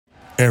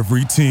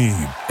Every team,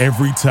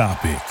 every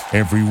topic,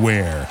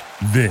 everywhere.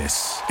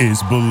 This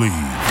is Believe.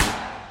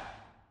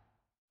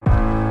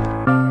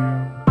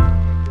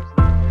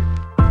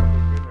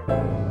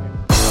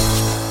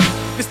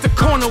 It's the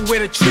corner where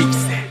the treats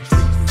at.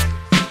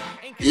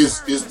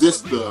 Is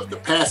this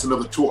the passing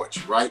of the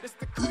torch, right?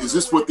 Is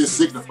this what this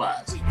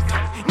signifies?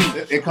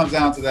 It comes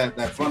down to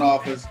that front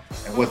office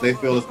and what they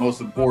feel is most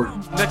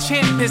important. The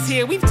champ is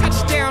here. We've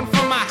touched down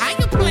from a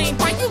higher plane.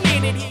 Why you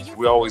landed here?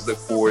 We always look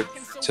forward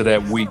to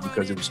that week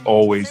because it was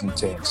always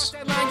intense.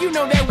 You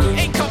know that we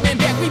ain't coming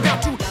back. We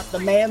about to. The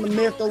man, the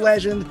myth, the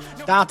legend,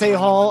 Dante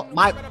Hall.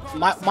 My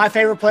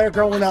favorite player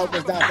growing up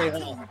was Dante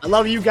Hall. I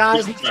love you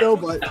guys, Joe,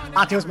 but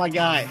Dante was my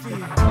guy.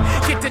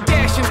 Get to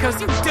dashing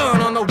because you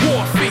done on the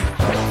warfield.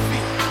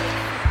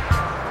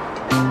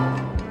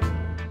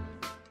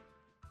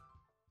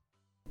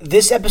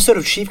 This episode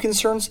of Chief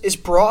Concerns is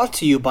brought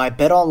to you by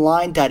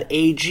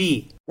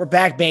betonline.ag. We're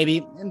back,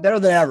 baby, and better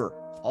than ever.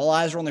 All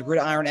eyes are on the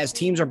gridiron as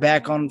teams are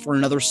back on for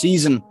another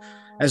season.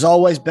 As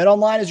always,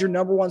 BetOnline is your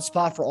number one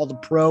spot for all the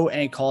pro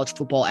and college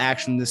football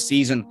action this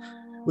season.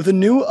 With a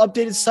new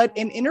updated site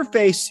and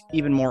interface,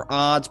 even more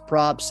odds,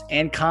 props,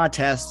 and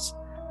contests,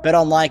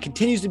 BetOnline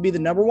continues to be the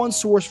number one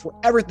source for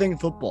everything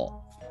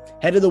football.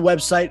 Head to the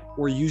website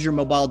or use your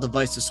mobile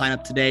device to sign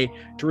up today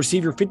to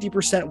receive your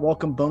 50%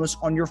 welcome bonus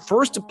on your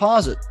first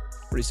deposit.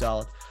 Pretty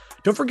solid.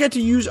 Don't forget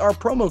to use our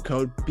promo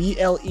code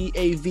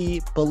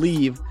BLEAV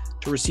BELIEVE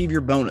to receive your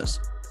bonus.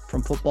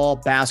 From football,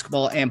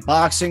 basketball, and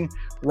boxing,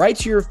 right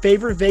to your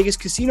favorite Vegas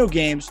casino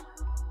games.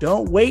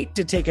 Don't wait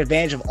to take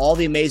advantage of all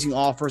the amazing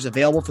offers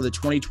available for the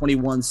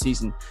 2021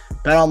 season.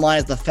 BetOnline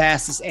is the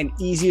fastest and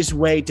easiest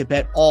way to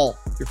bet all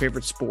your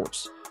favorite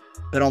sports.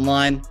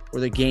 BetOnline,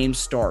 where the game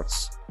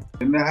starts.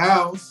 In the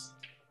house.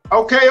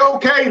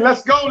 Okay,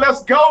 let's go.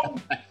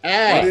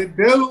 Hey. What it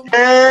do?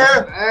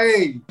 Yeah.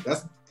 Hey,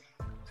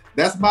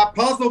 that's my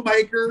puzzle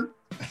maker.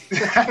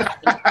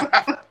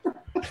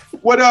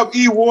 What up,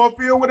 E.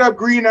 Warfield? What up,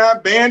 Green Eye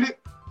Bandit?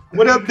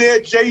 What up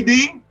there,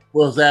 JD?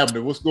 What's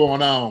happening? What's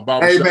going on,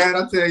 Bob? Hey, man,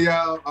 I tell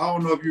y'all, I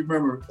don't know if you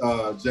remember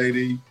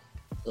JD.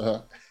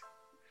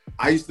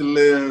 I used to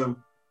live,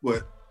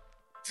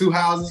 2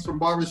 houses from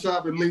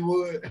Barbershop in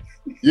Leawood?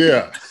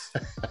 Yeah.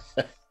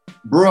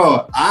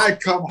 Bro, I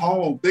come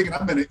home thinking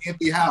I'm in an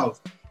empty house.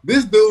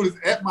 This dude is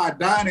at my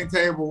dining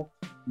table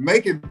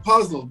making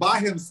puzzles by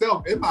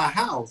himself in my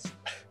house.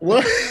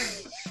 What?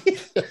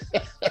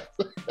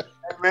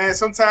 Man,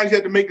 sometimes you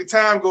have to make the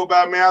time go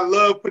by, man. I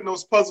love putting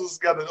those puzzles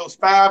together, those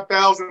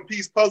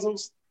 5,000-piece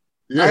puzzles.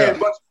 Yeah. I had a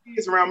bunch of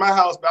kids around my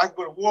house, but I could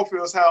go to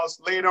Warfield's house,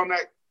 lay it on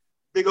that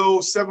big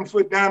old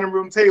 7-foot dining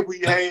room table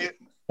you had.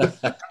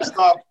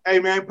 Start, hey,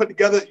 man, put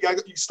together,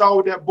 you start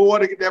with that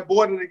board to get that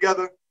board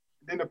together,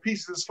 then the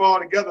pieces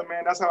fall together,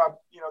 man. That's how I,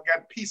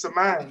 got peace of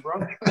mind, bro.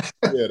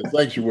 Yeah, the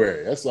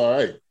sanctuary. That's all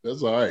right.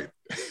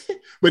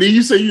 But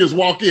you say you just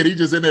walk in, he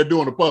just in there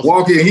doing the puzzle.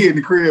 Walk in, he in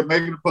the crib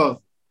making the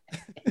puzzle.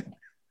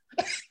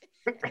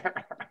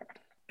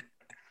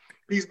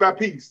 Piece by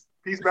piece,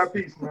 man.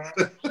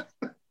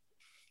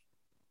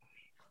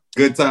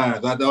 Good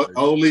times. I know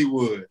only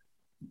would.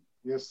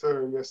 Yes,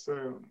 sir.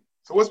 So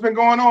what's been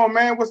going on,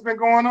 man? What's been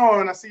going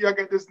on? I see y'all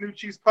got this new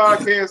Chiefs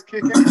podcast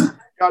kicking.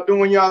 Y'all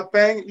doing y'all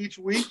thing each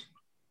week.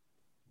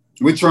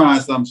 We're trying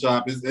some,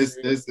 Shop.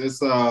 It's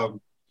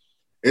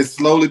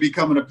slowly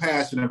becoming a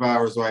passion of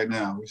ours right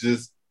now.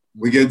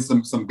 We're getting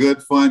some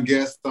good fun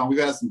guests on. We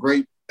got some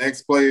great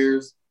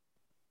ex-players,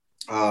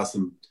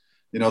 some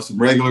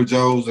regular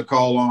Joes to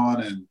call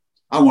on, and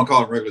I don't want to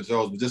call them regular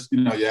Joes, but just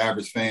your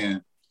average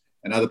fan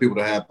and other people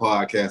that have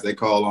podcasts. They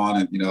call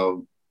on and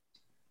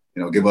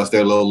give us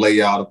their little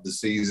layout of the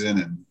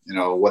season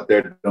and what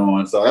they're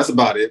doing. So that's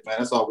about it, man.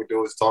 That's all we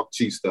do is talk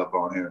Chief stuff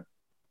on here.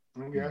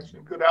 I got you.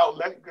 Good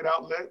outlet.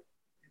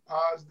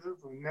 Positive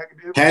or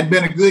negative. Hadn't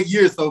been a good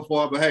year so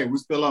far, but hey, we're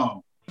still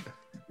on.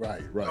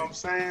 Right. You know what I'm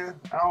saying?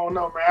 I don't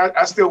know, man.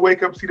 I still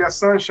wake up, see that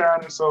sun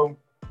shining, so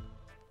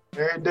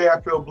every day I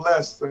feel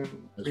blessed. And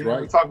That's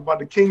right. We talk about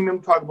the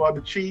kingdom, talk about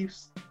the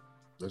Chiefs.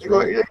 That's They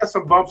right. got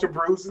some bumps and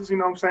bruises, you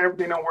know what I'm saying?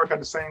 Everything don't work out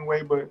the same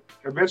way, but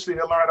eventually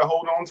they'll learn how to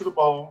hold on to the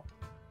ball.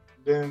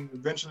 Then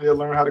eventually they'll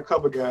learn how to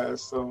cover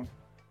guys. So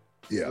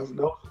Yeah.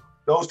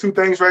 those two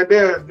things right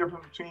there is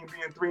different between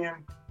being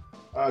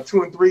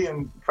 2-3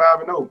 and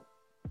 5-0.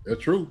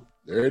 That's true.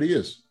 There it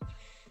is.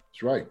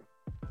 That's right.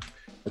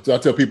 I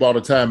tell people all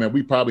the time, man,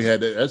 we probably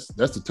had that's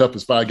the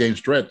toughest 5-game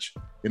stretch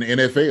in the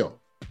NFL.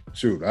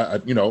 Shoot, I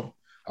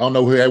don't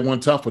know who had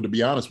one tougher, to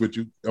be honest with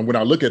you. And when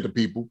I look at the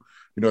people,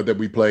 that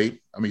we played,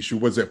 I mean,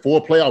 shoot, was it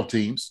 4 playoff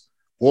teams,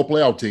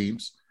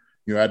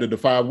 out of the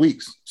 5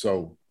 weeks.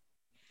 So,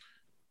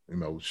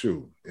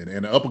 shoot, and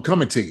an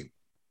up-and-coming team.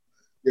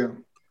 Yeah.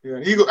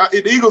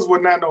 The Eagles were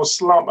not no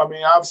slump. I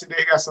mean, obviously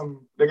they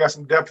got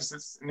some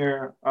deficits in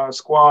their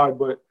squad,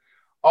 but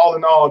all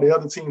in all, the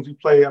other teams we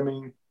play, I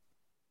mean,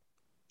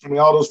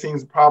 all those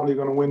teams are probably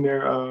going to win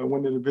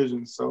their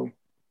division. So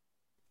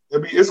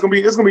it's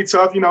gonna be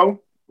tough. We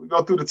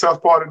go through the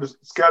tough part of the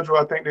schedule.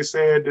 I think they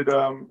said that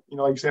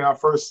like you said, our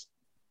first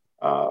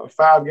 5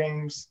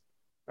 games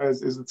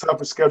as is the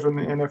toughest schedule in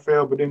the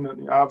NFL. But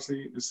then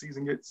obviously the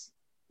season gets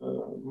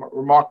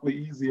remarkably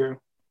easier.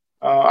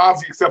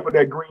 Obviously, except for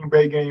that Green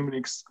Bay game and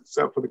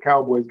except for the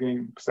Cowboys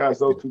game. Besides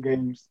those two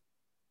games,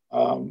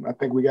 I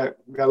think we got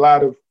a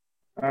lot of.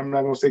 I'm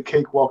not going to say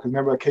cakewalk. It's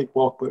never a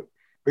cakewalk, but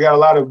we got a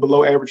lot of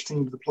below average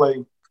teams to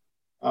play.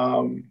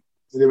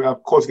 Then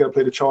of course, got to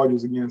play the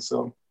Chargers again.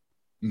 So,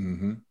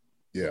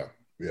 yeah.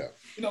 You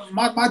know,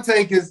 my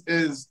take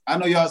is I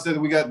know y'all said that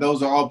we got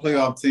those are all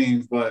playoff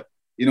teams, but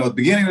you know, at the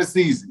beginning of the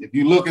season, if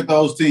you look at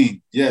those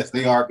teams, yes,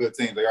 they are good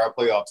teams. They are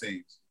playoff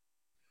teams,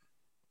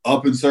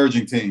 up and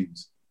surging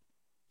teams.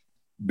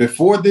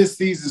 Before this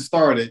season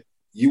started,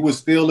 you would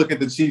still look at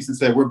the Chiefs and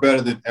say we're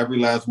better than every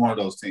last one of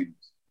those teams.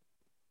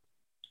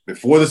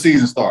 Before the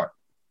season started,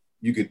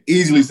 you could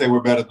easily say we're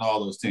better than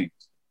all those teams.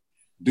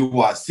 Do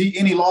I see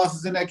any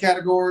losses in that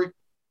category?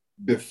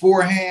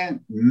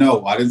 Beforehand,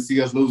 no. I didn't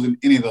see us losing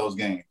any of those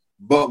games,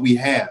 but we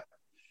have.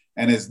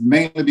 And it's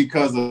mainly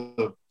because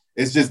of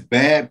it's just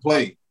bad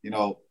play. You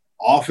know,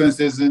 offense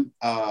isn't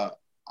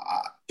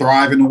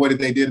thriving the way that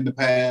they did in the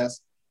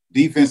past.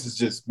 Defense has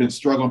just been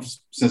struggling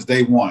since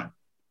day one.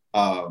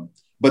 But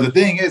the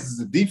thing is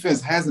the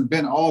defense hasn't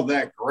been all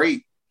that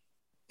great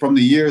from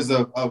the years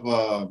of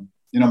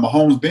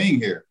Mahomes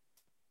being here.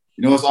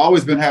 You know, it's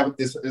always been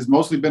it's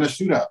mostly been a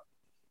shootout.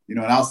 You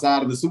know, and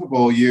outside of the Super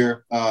Bowl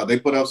year, they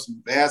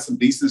had some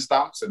decent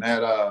stops and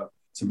had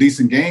some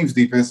decent games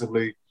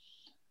defensively.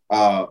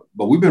 But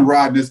we've been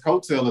riding this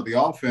coattail of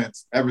the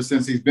offense ever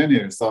since he's been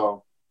here.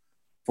 So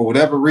for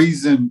whatever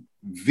reason,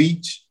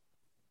 Veach,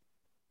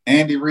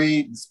 Andy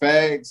Reid, and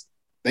Spags,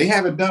 they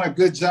haven't done a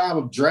good job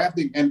of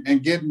drafting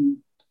and getting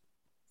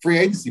free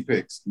agency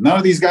picks. None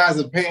of these guys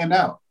are paying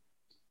out.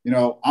 You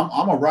know,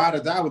 I'm a ride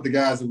or die with the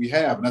guys that we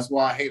have, and that's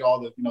why I hate all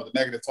the the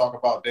negative talk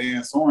about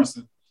Dan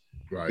Sorensen,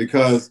 right?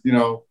 Because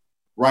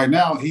right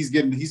now he's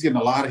getting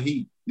a lot of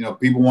heat. You know,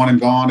 people want him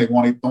gone. They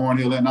want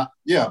Thornhill in.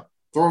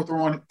 Throw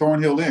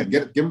Thornhill in.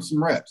 Give him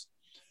some reps.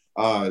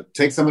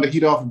 Take some of the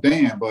heat off of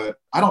Dan, but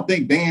I don't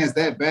think Dan's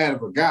that bad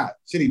of a guy.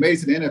 Shit, he made it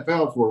to the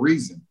NFL for a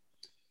reason.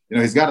 You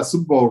know, he's got a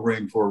Super Bowl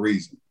ring for a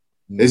reason.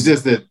 Mm-hmm. It's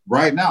just that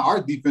right now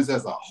our defense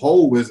as a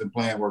whole isn't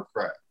playing worth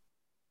crap.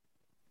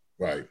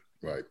 Right.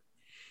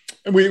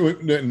 And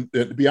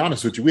to be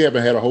honest with you, we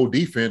haven't had a whole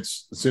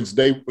defense since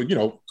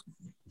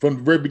from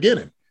the very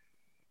beginning.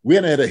 We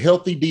haven't had a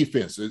healthy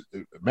defense.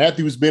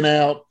 Matthew's been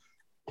out,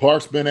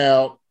 Clark's been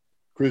out,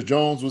 Chris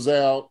Jones was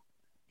out,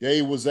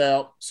 Gay was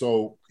out.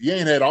 So you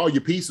ain't had all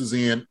your pieces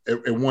in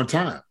at one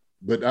time.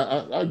 But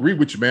I agree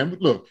with you, man.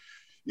 Look,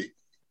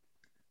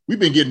 we've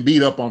been getting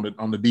beat up on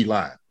the D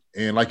line.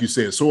 And like you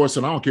said,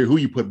 Sorensen, I don't care who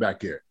you put back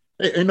there.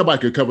 Ain't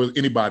nobody could cover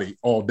anybody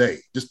all day.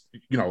 Just,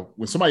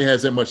 when somebody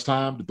has that much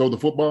time to throw the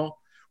football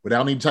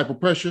without any type of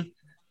pressure,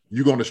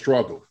 you're going to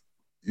struggle.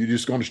 You're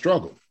just going to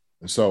struggle.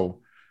 And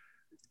so,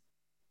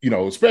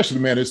 especially,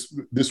 man,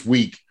 this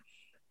week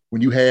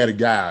when you had a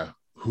guy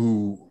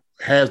who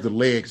has the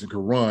legs and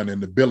can run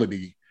and the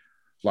ability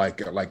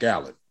like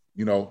Allen,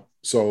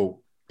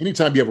 So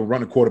anytime you have a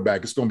running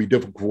quarterback, it's going to be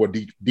difficult for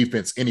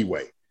defense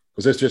anyway,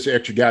 because that's just an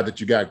extra guy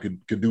that you got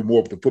could do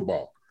more with the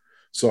football.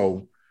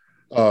 So,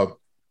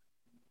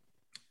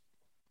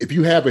 if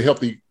you have a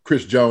healthy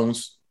Chris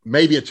Jones,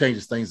 maybe it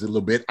changes things a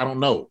little bit. I don't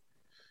know.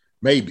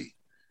 Maybe.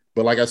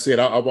 But like I said,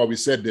 I've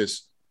always said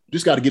this,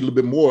 just got to get a little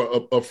bit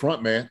more up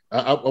front, man.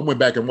 I went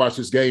back and watched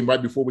this game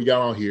right before we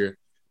got on here,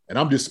 and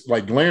I'm just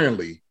like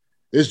glaringly,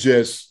 it's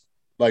just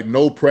like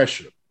no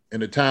pressure.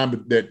 In the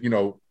time that,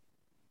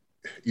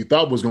 you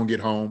thought was going to get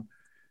home,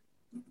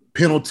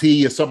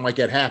 penalty or something like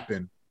that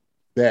happened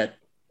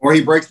or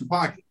he breaks the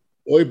pocket.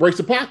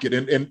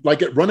 And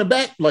like at running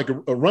back, like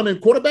a running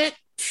quarterback,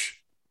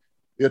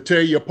 he'll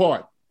tear you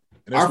apart.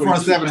 Our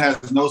front seven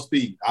has no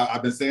speed.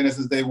 I've been saying this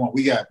since day one.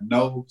 We got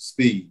no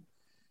speed.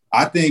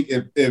 I think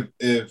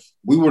if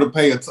we were to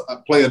play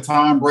a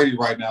Tom Brady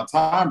right now,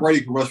 Tom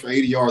Brady could rush for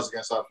 80 yards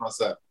against our front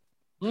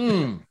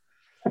seven.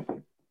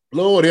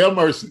 Lord have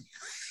mercy.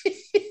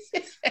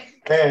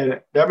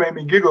 Man, that made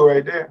me giggle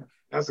right there.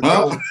 That's a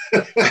good one.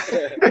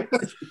 That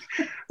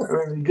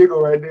made me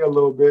giggle right there a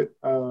little bit.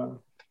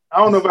 I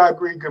don't know if I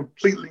agree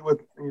completely with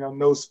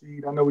no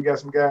speed. I know we got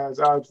some guys.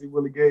 Obviously,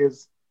 Willie Gay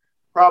is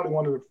probably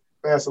one of the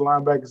fastest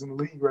linebackers in the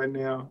league right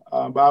now.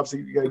 But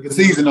obviously, you got to get the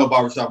season, though,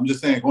 Barbershop. I'm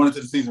just saying, going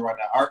into the season right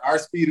now, our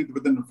speed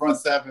within the front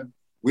seven,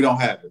 we don't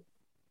have it.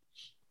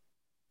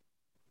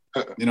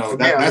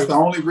 That's the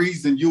only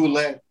reason you would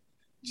let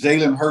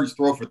Jalen Hurts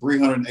throw for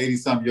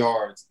 380-some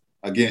yards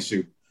against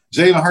you.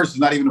 Jalen Hurts is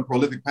not even a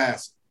prolific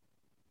passer,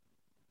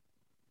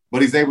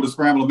 but he's able to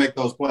scramble and make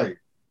those plays.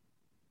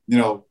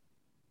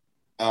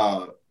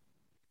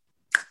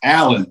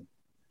 Allen,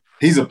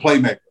 he's a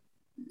playmaker.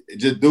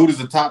 Dude is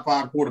a top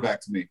 5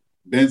 quarterback to me.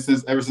 Been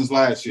ever since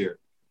last year.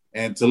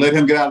 And to let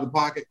him get out of the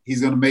pocket,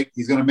 he's gonna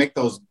make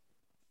those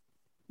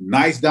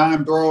nice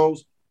dime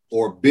throws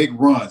or big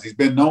runs. He's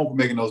been known for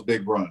making those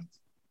big runs.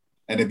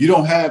 And if you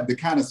don't have the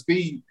kind of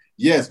speed,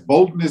 yes,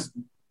 Bolton is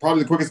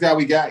probably the quickest guy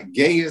we got.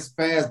 Gay is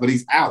fast, but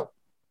he's out.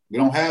 We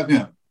don't have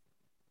him.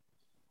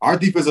 Our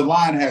defensive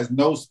line has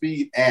no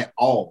speed at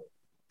all.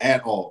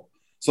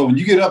 So when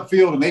you get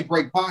upfield and they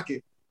break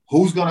pocket,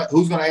 who's gonna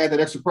add that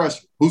extra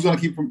pressure? Who's gonna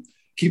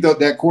keep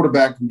that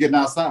quarterback from getting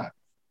outside?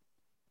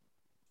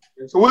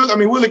 So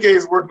Willie Gay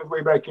is working his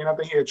way back in. I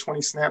think he had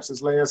 20 snaps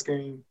his last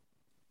game.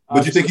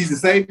 But you think he's a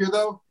savior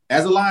though?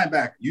 As a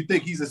linebacker, you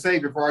think he's a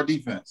savior for our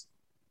defense?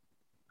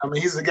 I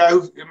mean, he's a guy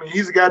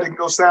that can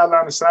go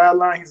sideline to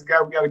sideline. He's a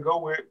guy we got to go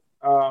with.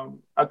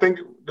 I think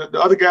the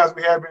other guys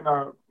we have in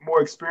are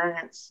more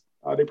experienced.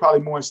 They're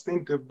probably more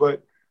instinctive,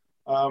 but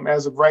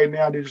as of right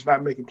now, they're just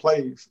not making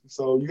plays.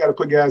 So you got to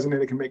put guys in there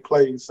that can make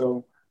plays.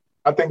 So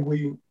I think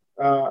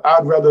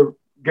I'd rather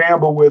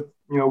gamble with,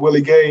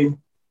 Willie Gay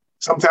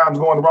sometimes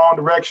going the wrong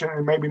direction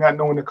and maybe not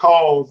knowing the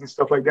calls and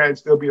stuff like that and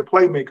still be a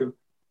playmaker.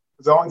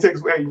 Because it only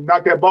takes, you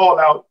knock that ball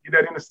out, get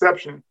that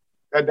interception,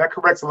 that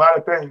corrects a lot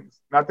of things.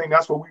 And I think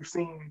that's what we've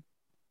seen,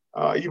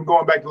 even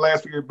going back to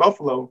last year at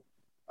Buffalo.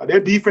 Their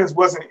defense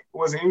wasn't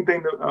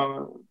anything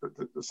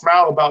to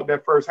smile about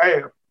that first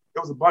half.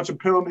 There was a bunch of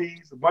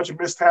penalties, a bunch of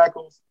missed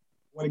tackles.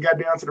 When it got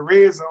down to the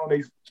red zone,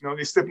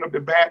 they stiffened up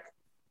their back.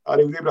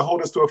 They were able to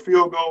hold us to a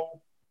field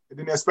goal. And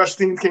then their special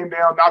teams came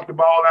down, knocked the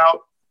ball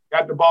out,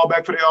 got the ball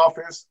back for the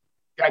offense,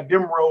 got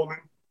them rolling.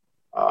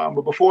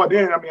 But before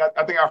then,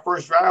 I think our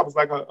first drive was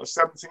like a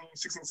 16,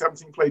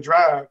 17 play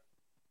drive.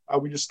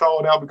 We just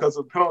stalled out because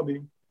of the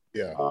penalty.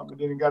 Yeah. And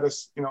then it got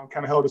us,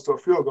 kind of held us to a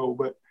field goal.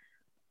 But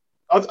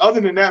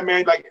other than that,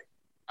 man, like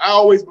I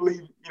always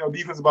believe,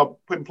 defense is about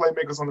putting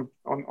playmakers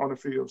on the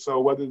field. So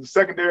whether the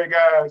secondary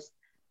guys,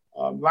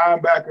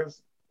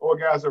 linebackers, or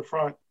guys up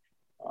front,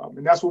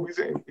 and that's what we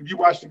say. If you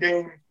watch the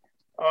game,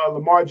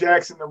 Lamar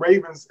Jackson, the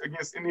Ravens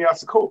against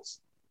Indianapolis Colts,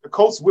 the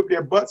Colts whipped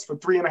their butts for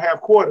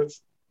 3.5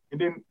 quarters. And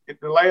then at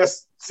the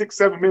last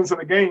 6-7 minutes of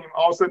the game,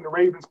 all of a sudden the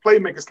Ravens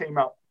playmakers came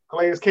out.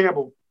 Calais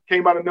Campbell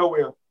came out of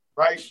nowhere,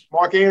 right?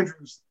 Mark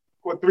Andrews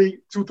scored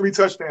 3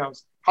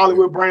 touchdowns.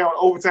 Hollywood Brown,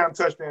 overtime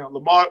touchdown.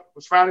 Lamar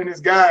was finding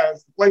his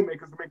guys, the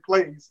playmakers, to make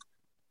plays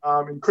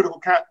in critical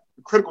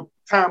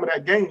time of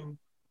that game.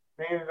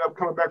 They ended up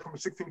coming back from a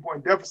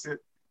 16-point deficit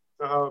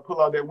to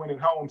pull out that win at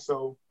home.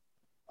 So,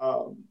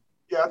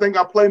 I think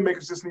our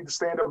playmakers just need to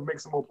stand up and make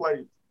some more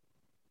plays.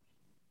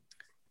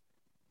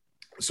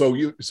 So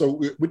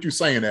what you're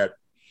saying that,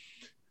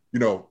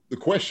 the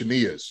question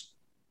is,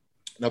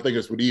 and I think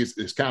that's what he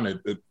is kind of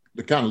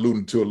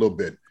alluding to a little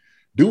bit.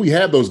 Do we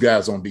have those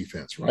guys on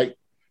defense, right?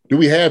 Do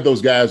we have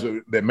those guys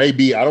that may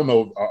be, I don't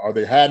know, are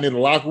they hiding in the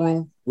locker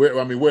room? Where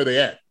are they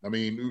at?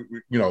 They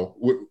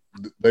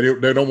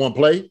don't want to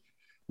play.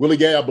 Willie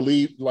Gay, I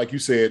believe, like you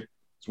said,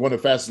 is one of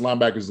the fastest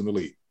linebackers in the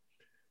league.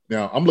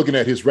 Now, I'm looking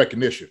at his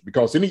recognition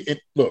because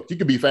look, you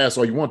can be fast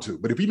all you want to,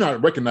 but if you're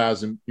not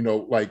recognizing,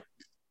 like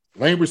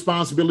lane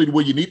responsibility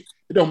where you need,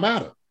 it don't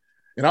matter.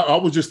 And I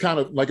was just kind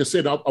of, like I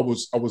said, I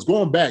was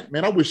going back,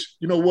 man. I wish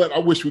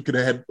we could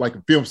have had like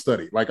a film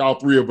study, like all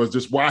three of us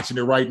just watching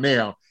it right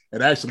now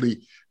and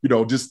actually,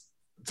 just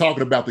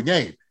talking about the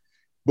game.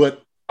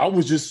 But I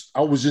was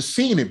just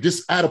seeing him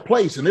just out of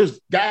place. And there's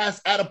guys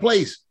out of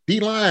place.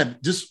 D-line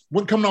just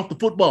wasn't coming off the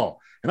football.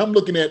 And I'm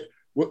looking at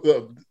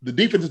the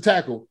defensive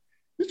tackle.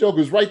 This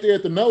joker is right there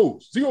at the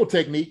nose, zero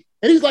technique.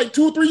 And he's like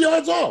 2 or 3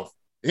 yards off.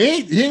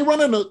 He ain't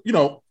running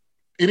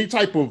any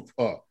type of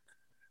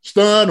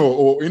stun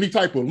or any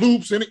type of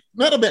loops,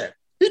 none of that.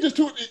 He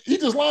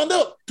just lined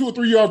up 2 or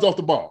 3 yards off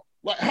the ball.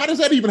 Like, how does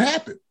that even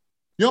happen?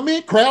 You know what I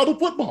mean? Crowded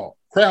football,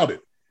 crowded.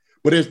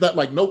 But it's not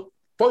like the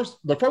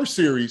first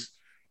series,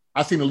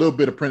 I seen a little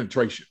bit of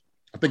penetration.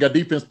 I think our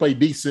defense played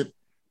decent,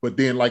 but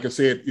then, like I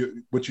said,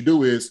 what you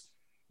do is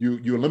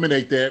you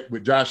eliminate that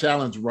with Josh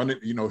Allen's running,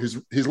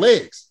 his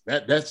legs.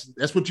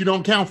 That's what you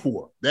don't count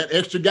for. That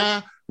extra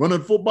guy running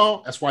the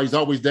football, that's why he's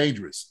always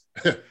dangerous.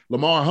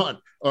 Lamar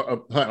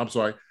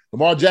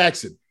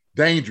Jackson,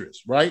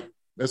 dangerous, right?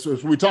 That's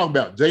what we're talking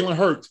about. Jalen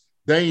Hurts,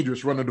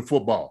 dangerous running the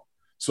football.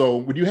 So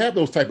when you have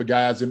those type of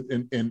guys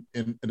in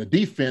a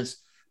defense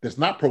that's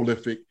not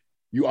prolific,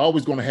 you're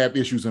always going to have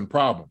issues and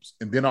problems.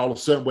 And then all of a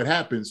sudden what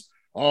happens,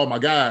 oh my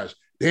gosh,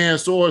 Dan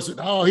Sorensen,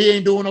 oh, he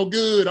ain't doing no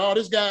good. Oh,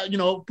 this guy,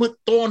 put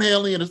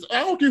Thornhill in.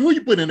 I don't care who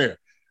you put in there.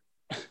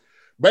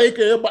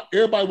 Baker,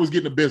 everybody was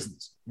getting the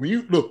business. When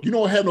you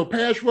don't have no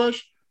pass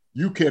rush,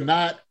 you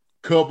cannot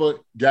cover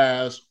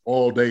guys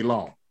all day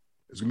long.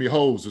 It's going to be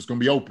holes. It's going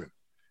to be open.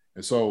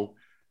 And so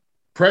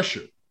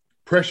pressure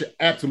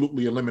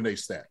absolutely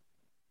eliminates that.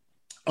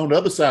 On the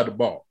other side of the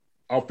ball,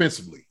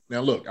 offensively.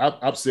 Now, look,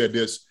 I've said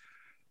this.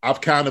 I've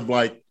kind of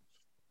like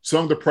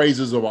sung the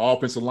praises of our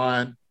offensive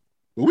line,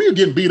 but we were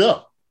getting beat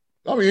up.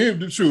 I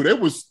mean, shoot, there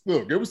was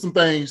some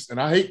things, and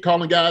I hate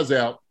calling guys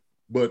out,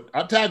 but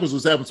our tackles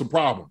was having some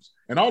problems.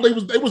 And all they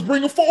was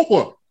bringing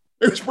 4.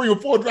 They was bringing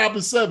 4,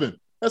 dropping 7.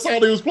 That's all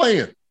they was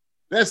playing.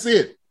 That's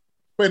it.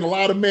 Playing a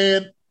lot of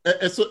man.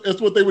 That's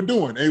what they were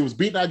doing. They was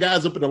beating our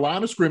guys up in the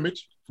line of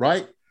scrimmage,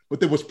 right?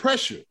 But there was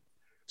pressure.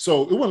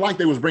 So it wasn't like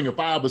they was bringing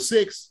 5 or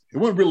 6. It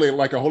wasn't really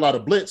like a whole lot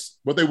of blitz.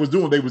 What they was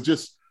doing, they was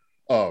just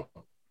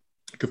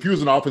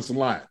confusing the offensive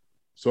line.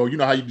 So you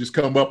know how you just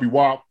come up, you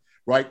walk,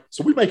 right?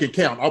 So we make it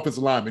count,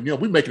 offensive linemen.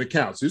 We making it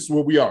count. So this is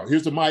where we are.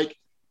 Here's the mic.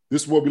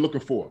 This is what we're looking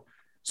for.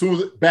 As soon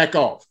as it back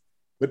off.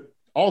 But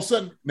all of a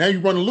sudden, now you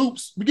run the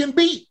loops, we're getting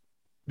beat.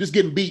 Just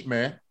getting beat,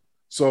 man.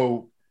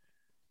 So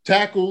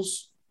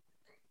tackles,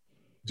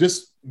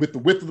 just with the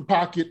width of the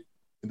pocket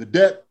and the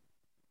depth,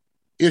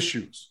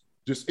 issues,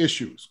 just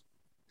issues.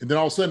 And then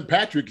all of a sudden,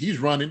 Patrick, he's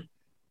running.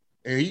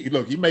 And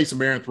he made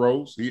some errant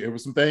throws. There were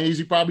some things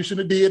he probably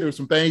shouldn't have did. There were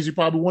some things he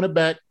probably wanted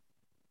back.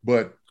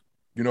 But,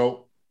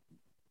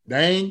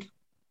 dang,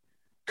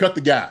 cut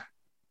the guy,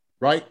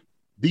 right?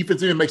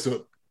 Defensive end makes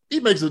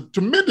a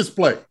tremendous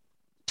play,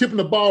 tipping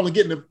the ball and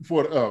getting it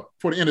for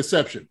the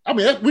interception. I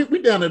mean, we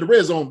down in the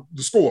red zone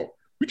to score.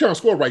 We trying to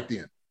score right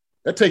then.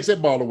 That takes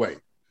that ball away.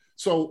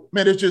 So,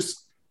 man, it's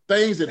just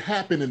things that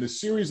happen in the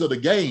series of the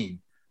game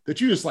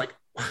that you just like,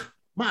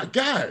 my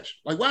gosh,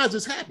 like, why is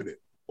this happening?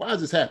 Why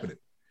is this happening?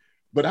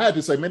 But I had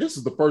to say, man, this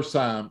is the first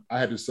time I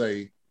had to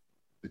say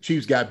the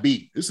Chiefs got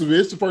beat. This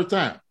is the first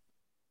time.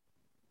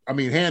 I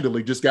mean,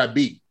 handily just got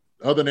beat.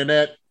 Other than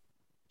that,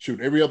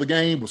 every other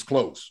game was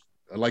close.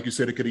 Like you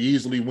said, it could have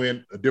easily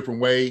went a different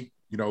way.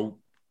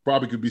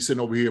 Probably could be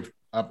sitting over here,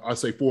 I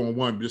say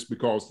 4-1 just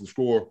because the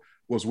score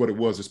was what it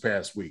was this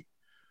past week.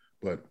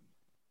 But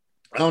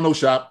I don't know,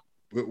 Shop.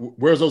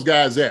 Where's those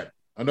guys at?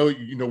 I know,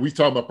 we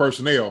talking about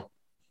personnel.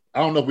 I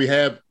don't know if we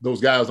have those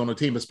guys on the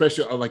team,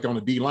 especially like on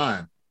the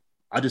D-line.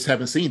 I just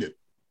haven't seen it.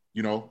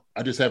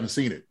 I just haven't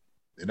seen it.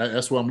 And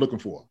that's what I'm looking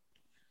for.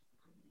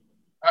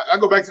 I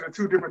go back to the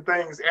two different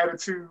things,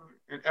 attitude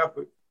and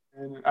effort.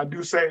 And I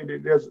do say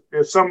that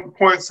there's some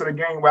points to the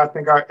game where I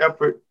think our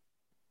effort,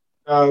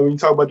 when you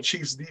talk about the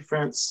Chiefs'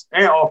 defense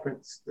and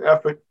offense, the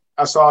effort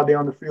I saw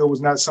down the field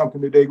was not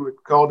something that they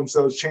would call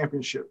themselves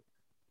championship.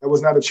 That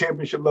was not a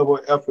championship level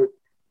of effort.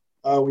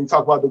 When you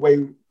talk about the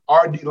way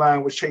our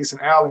D-line was chasing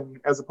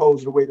Allen as opposed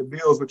to the way the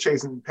Bills were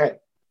chasing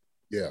Pat.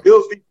 Yeah.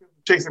 Bills defense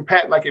was chasing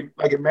Pat like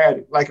it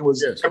mattered. Like it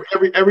was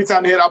every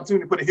time they had an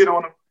opportunity to put a hit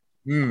on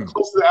him,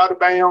 close to the out of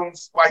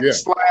bounds, slide.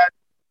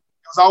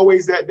 It was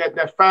always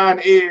that fine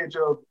edge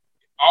of,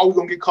 are we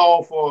going to get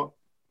called for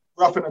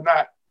roughing or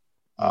not?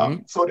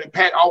 So that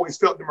Pat always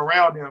felt them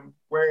around him,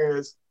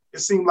 whereas it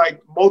seemed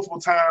like multiple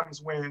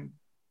times when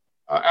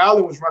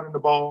Allen was running the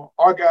ball,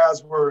 our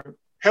guys were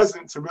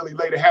hesitant to really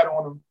lay the hat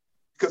on him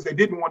because they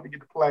didn't want to get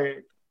the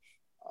flag.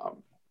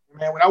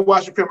 Man, when I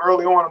watched the film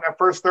early on that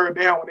first third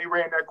down when they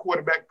ran that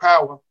quarterback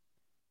power,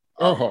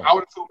 I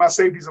would have told my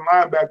safeties and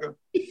linebacker,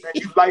 man,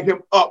 you light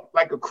him up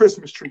like a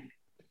Christmas tree.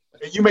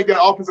 And you make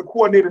that offensive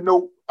coordinator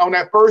know on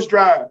that first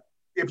drive,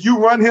 if you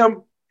run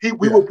him,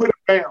 we will put him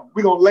down.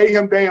 We're going to lay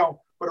him down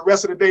for the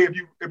rest of the day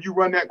if you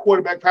run that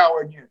quarterback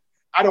power again.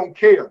 I don't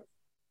care.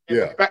 And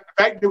the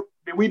fact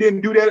that we didn't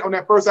do that on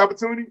that first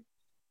opportunity,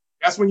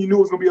 that's when you knew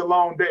it was going to be a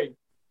long day.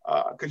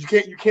 Because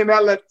you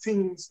cannot let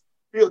teams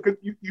feel, because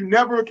you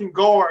never can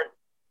guard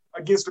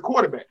against the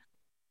quarterback.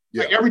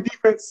 Yeah. Like every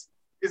defense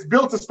is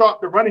built to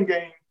stop the running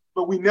game,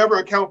 but we never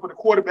account for the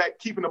quarterback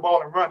keeping the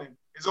ball and running.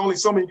 There's only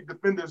so many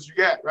defenders you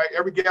got, right?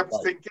 Every gap is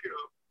taken care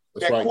of.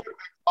 That's that quarterback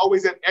is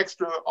always that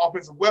extra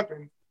offensive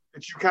weapon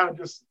that you kind of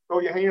just throw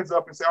your hands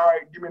up and say, all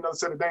right, give me another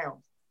set of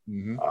downs.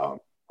 But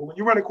when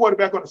you run a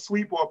quarterback on a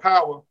sweep or a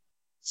power,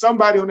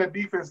 somebody on that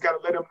defense got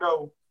to let him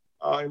know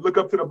and look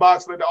up to the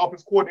box, let the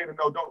offense coordinator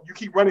know, don't you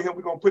keep running him,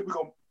 we're going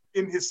to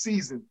end his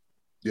season.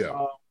 Yeah.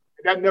 And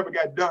that never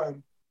got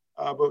done.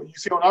 But you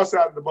see on our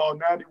side of the ball,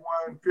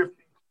 91, 50,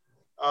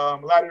 a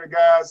lot of the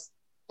guys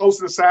close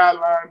to the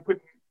sideline,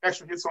 putting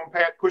extra hits on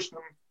Pat, pushing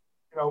him,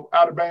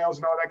 out of bounds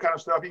and all that kind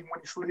of stuff, even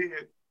when he slid.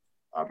 It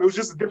was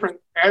just a different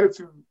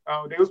attitude.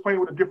 They was playing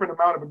with a different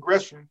amount of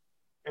aggression.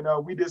 And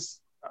we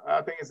just,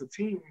 I think as a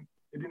team,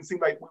 it didn't seem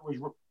like we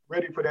was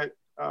ready for that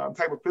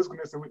type of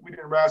physicalness, and we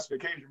didn't rise to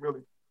the occasion,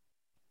 really.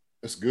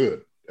 That's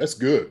good. That's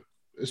good.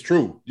 It's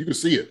true. You can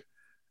see it.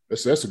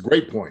 That's a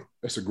great point.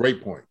 That's a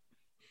great point.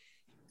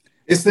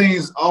 It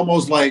seems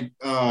almost like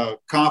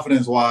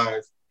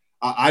confidence-wise,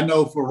 I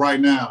know for right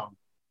now,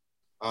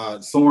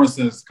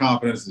 Sorensen's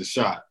confidence is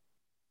shot.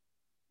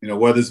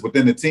 Whether it's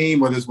within the team,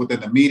 whether it's within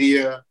the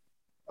media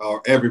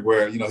or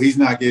everywhere, he's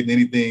not getting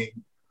anything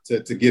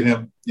to get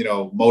him,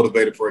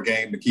 motivated for a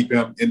game, to keep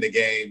him in the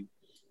game,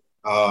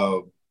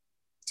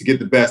 to get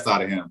the best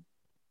out of him.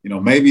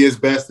 Maybe it's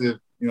best if,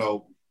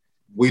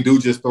 we do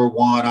just throw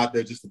Juan out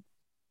there just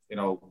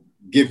to,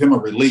 give him a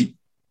relief.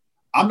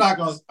 I'm not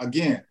going to,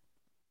 again,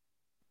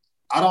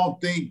 I don't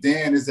think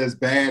Dan is as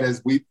bad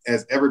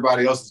as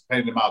everybody else is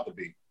painting him out to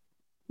be.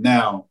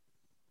 Now,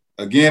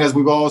 again, as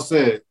we've all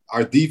said,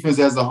 our defense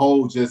as a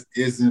whole just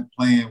isn't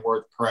playing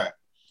worth crap.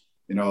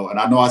 And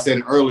I know I said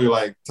it earlier,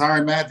 like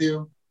Tyrann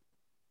Mathieu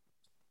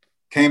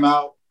came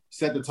out,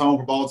 set the tone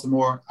for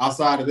Baltimore.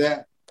 Outside of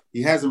that,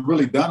 he hasn't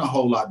really done a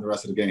whole lot in the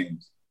rest of the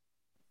games.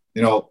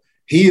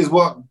 He is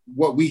what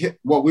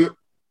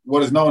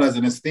is known as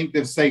an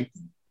instinctive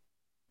safety.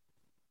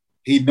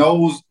 He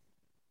knows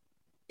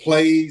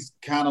plays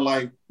kind of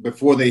like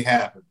before they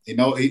happen.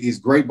 He's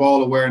great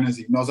ball awareness.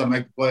 He knows how to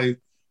make the plays.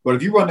 But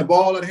if you run the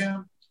ball at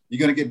him, you're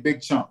going to get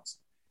big chunks.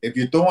 If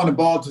you're throwing the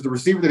ball to the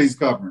receiver that he's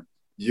covering,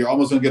 you're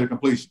almost going to get a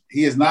completion.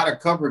 He is not a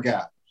cover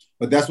guy,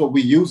 but that's what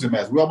we use him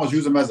as. We almost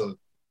use him as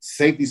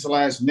safety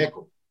 /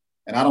 nickel.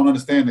 And I don't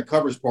understand the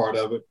coverage part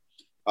of it.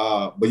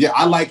 But yeah,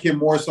 I like him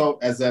more so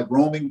as that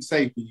roaming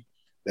safety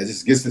that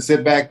just gets to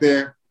sit back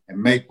there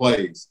and make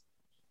plays.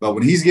 But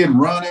when he's getting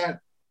run at,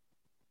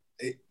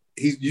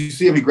 you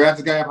see him, he grabs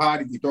the guy up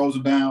high, he throws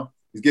him down,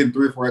 he's getting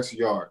 3 or 4 extra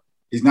yards.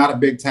 He's not a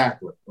big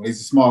tackler. When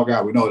he's a small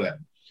guy, we know that.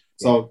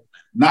 So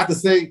not to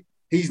say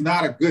he's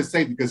not a good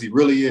safety, because he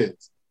really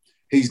is.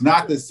 He's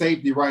not the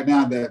safety right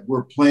now that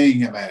we're playing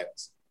him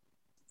as.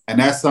 And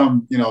that's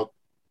hell,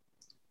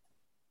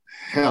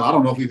 I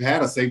don't know if we've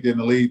had a safety in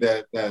the league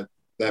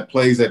that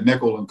plays at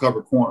nickel and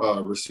cover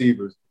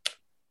receivers.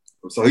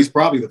 So he's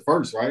probably the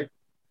first, right?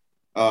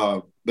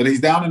 But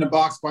he's down in the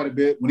box quite a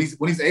bit. When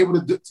he's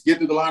able to get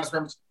to the line of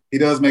scrimmage, he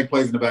does make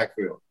plays in the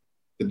backfield.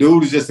 The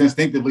dude is just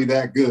instinctively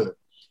that good.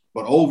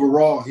 But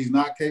overall, he's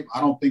not capable.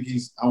 I won't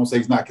say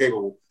he's not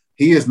capable.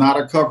 He is not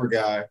a cover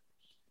guy,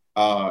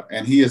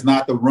 and he is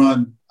not the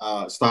run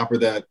stopper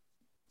that,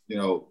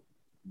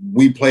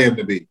 we play him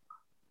to be.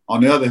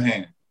 On the other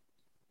hand,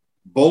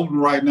 Bolden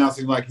right now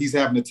seems like he's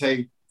having to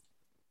take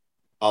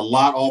a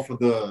lot off of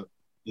the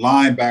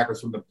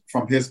linebackers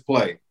from his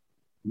play.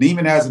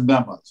 Neiman hasn't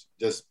done much.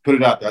 Just put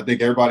it out there. I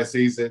think everybody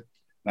sees it,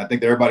 and I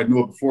think everybody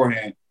knew it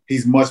beforehand.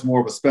 He's much more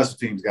of a special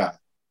teams guy.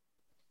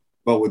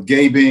 But with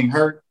Gay being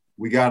hurt,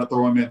 we got to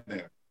throw him in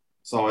there.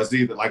 So it's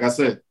either, like I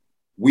said,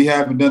 we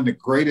haven't done the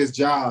greatest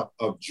job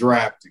of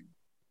drafting.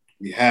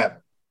 We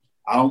haven't.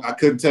 I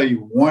couldn't tell you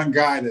one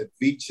guy that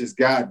Veach has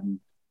gotten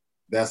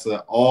that's an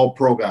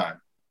all-pro guy.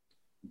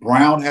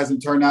 Brown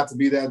hasn't turned out to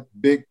be that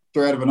big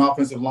threat of an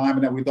offensive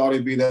lineman that we thought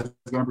he'd be, that's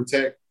going to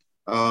protect,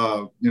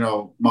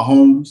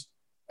 Mahomes,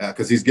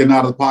 because he's getting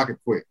out of the pocket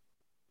quick.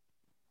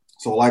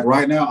 So, like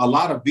right now, a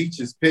lot of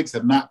Veach's picks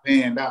have not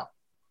panned out.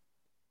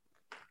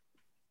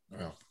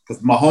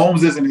 Because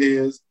Mahomes isn't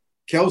his,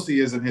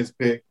 Kelsey isn't his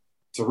pick,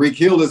 Tyreek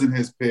Hill isn't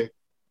his pick.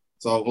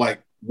 So,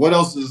 like, what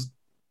else is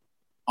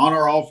on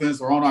our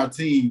offense or on our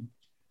team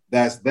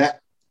that's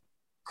that?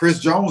 Chris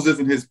Jones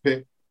isn't his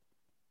pick.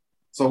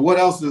 So, what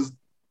else is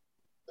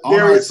on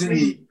our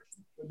team?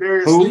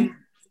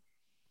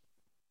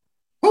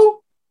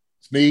 Who?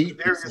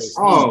 Snead.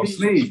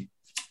 Snead.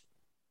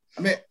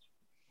 I mean,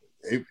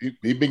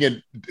 he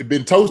been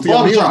toasty.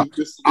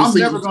 I'm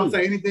never going to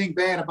say anything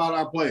bad about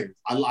our players.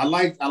 I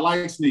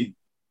like Snead,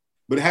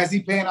 but has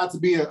he panned out to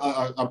be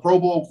a Pro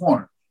Bowl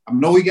corner? I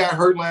know he got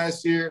hurt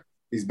last year.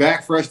 He's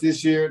back fresh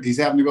this year. He's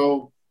having to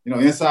go,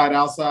 inside,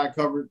 outside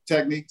cover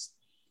techniques.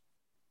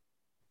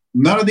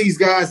 None of these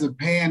guys have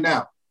panned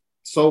out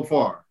so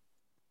far.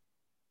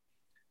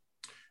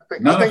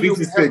 None of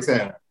these picks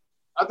have.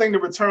 I think the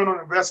return on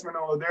investment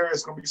on Ladarius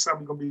is going to be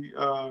something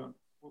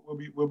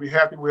we'll be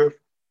happy with.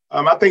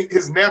 I think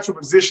his natural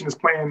position is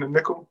playing the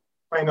nickel,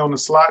 playing on the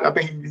slot. I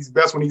think he's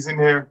best when he's in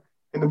there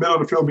in the middle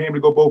of the field, being able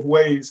to go both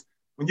ways.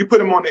 When you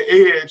put him on the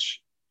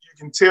edge, you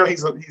can tell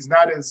he's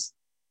not as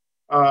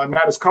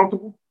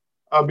comfortable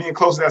being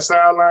close to that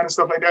sideline and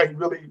stuff like that. He'd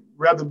really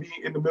rather be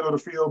in the middle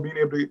of the field, being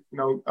able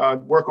to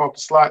work off the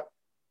slot.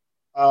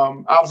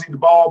 Obviously, the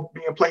ball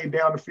being played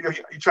down the field,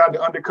 he tried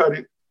to undercut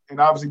it,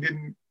 and obviously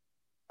didn't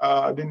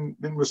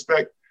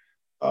respect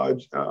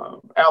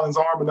Allen's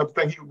arm enough to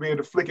think he would be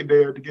able to flick it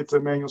there to get to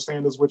Emmanuel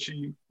Sanders, which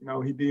he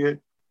did.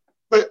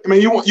 But I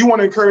mean, you want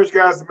to encourage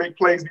guys to make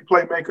plays, be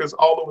playmakers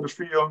all over the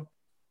field.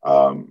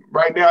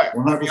 Right now,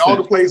 100%. I mean, all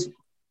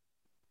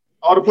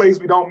the plays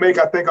we don't make,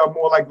 I think, are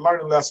more like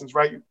learning lessons,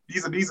 right?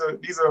 These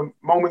are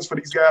moments for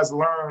these guys to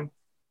learn.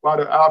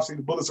 While obviously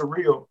the bullets are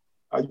real,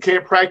 you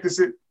can't practice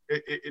it.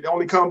 It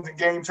only comes in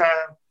game time,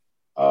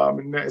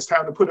 and it's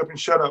time to put up and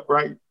shut up,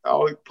 right?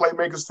 All the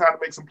playmakers time to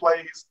make some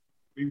plays.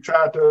 We've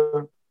tried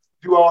to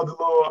do all the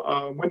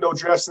little window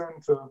dressing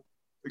to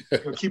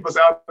keep us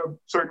out of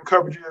certain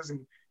coverages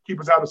and keep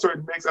us out of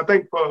certain mix. I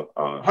think for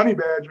Honey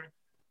Badger,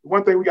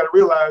 one thing we got to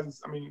realize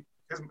is, I mean,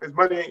 his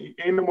money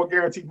ain't no more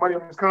guaranteed money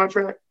on his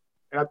contract.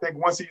 And I think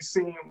once he's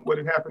seen what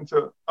had happened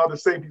to other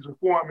safeties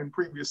before him in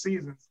previous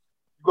seasons,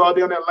 you go out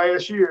there on that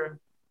last year,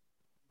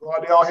 go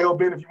out there all hell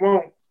bent if you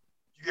want,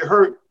 you get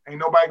hurt, ain't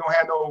nobody gonna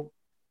have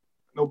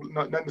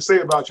nothing to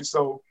say about you.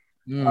 So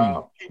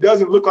he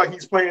doesn't look like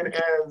he's playing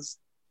as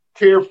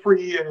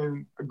carefree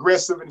and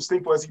aggressive and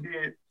instinctive as he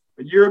did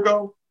a year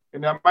ago.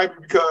 And that might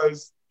be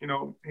because, he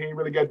ain't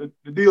really got the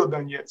deal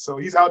done yet. So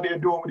he's out there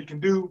doing what he can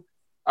do.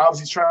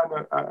 Obviously, he's trying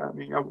to,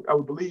 I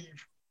would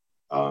believe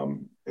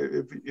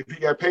if he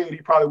got paid,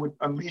 he probably would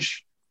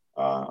unleash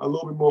a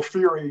little bit more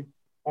fury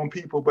on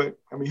people. But,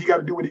 I mean, he got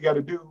to do what he got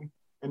to do.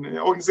 And the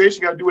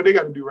organization got to do what they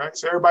got to do, right?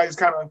 So everybody's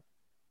kind of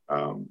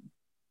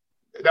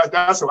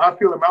that's how I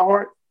feel in my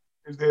heart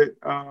is that,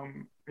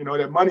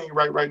 that money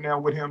right now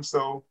with him.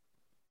 So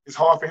it's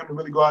hard for him to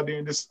really go out there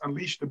and just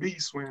unleash the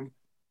beast when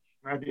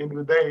at the end of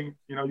the day,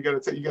 you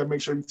got to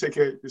make sure you take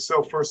care of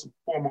yourself first and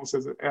foremost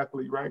as an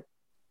athlete, right?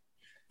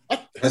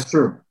 That's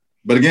true.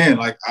 But again,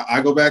 like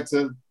I go back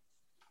to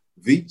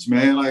Veach,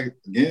 man. Like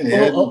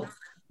again,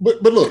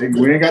 but look,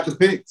 we ain't got the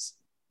picks.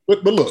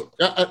 But look,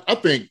 I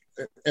think,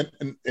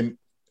 and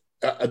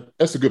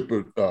that's a good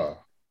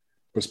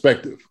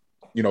perspective.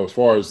 as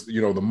far as,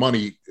 the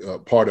money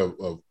part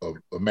of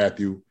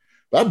Matthew.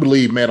 But I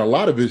believe, man, a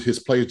lot of his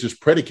play is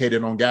just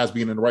predicated on guys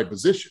being in the right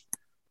position,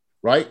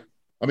 right?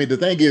 I mean, the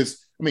thing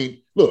is,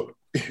 look,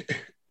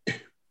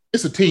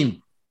 it's a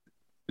team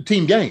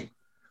game.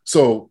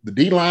 So the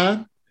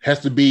D-line has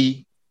to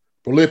be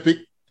prolific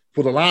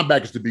for the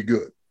linebackers to be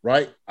good,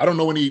 right? I don't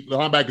know any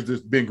linebackers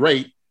that's been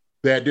great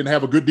that didn't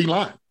have a good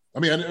D-line. I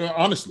mean,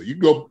 honestly, you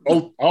can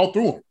go all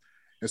through them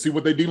and see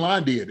what their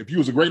D-line did. If you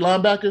was a great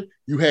linebacker,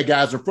 you had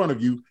guys in front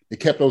of you that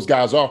kept those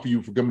guys off of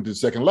you from coming to the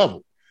second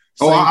level.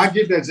 I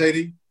get that,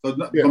 JD.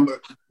 So Yeah. I'm gonna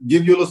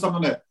give you a little something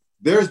on that.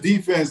 There's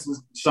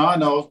defenses, Sean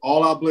knows,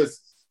 all our blitzes.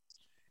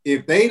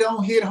 If they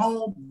don't hit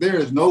home, there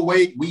is no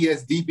way we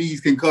as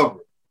DBs can cover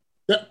it.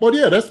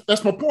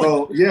 That's my point.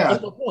 So, yeah.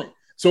 That's my point.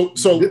 So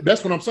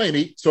that's what I'm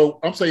saying. So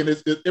I'm saying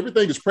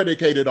everything is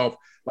predicated off,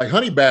 like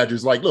Honey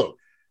Badger's like, look,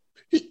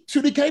 he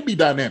can't be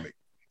dynamic.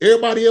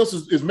 Everybody else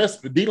is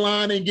messing. The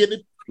D-line ain't getting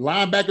it.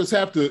 Linebackers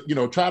have to,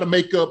 try to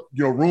make up,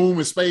 room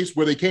and space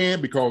where they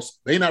can because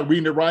they're not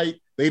reading it right.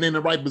 They ain't in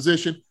the right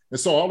position. And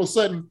so all of a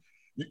sudden,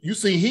 you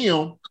see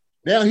him,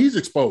 now he's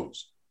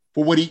exposed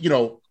for what he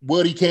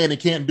can and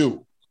can't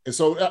do. And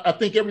so I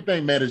think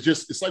everything, man,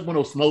 it's like one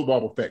of those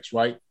snowball effects,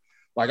 right?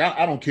 Like,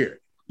 I don't care.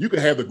 You could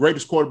have the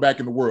greatest quarterback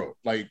in the world,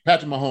 like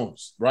Patrick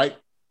Mahomes, right?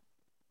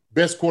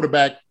 Best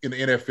quarterback in the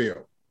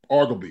NFL,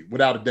 arguably,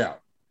 without a doubt.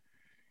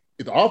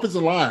 If the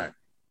offensive line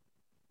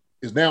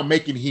is now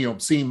making him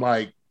seem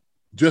like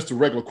just a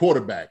regular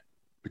quarterback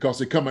because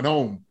they're coming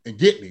home and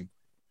getting him,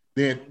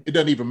 then it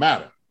doesn't even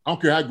matter. I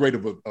don't care how great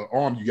of an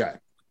arm you got.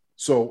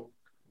 So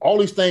all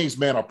these things,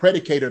 man, are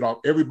predicated on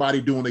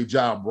everybody doing their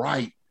job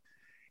right.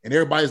 And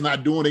everybody's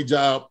not doing their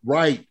job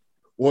right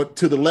or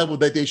to the level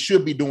that they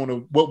should be doing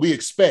of what we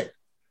expect.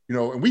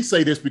 And we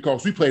say this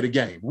because we play the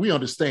game. We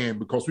understand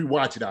because we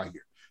watch it out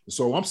here. And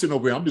so I'm sitting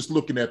over here, I'm just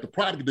looking at the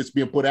product that's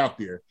being put out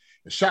there.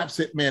 And Shop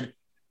said, man,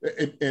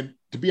 and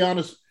to be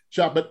honest,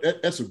 Shop,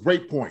 that's a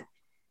great point.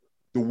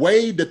 The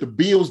way that the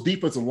Bills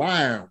defensive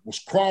line was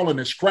crawling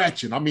and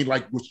scratching,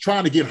 was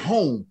trying to get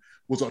home,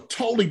 was a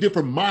totally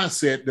different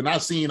mindset than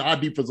I've seen our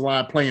defensive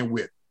line playing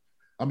with.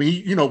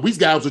 These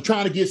guys are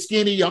trying to get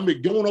skinny.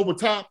 Going over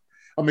top.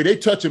 They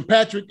touching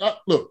Patrick.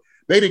 Look,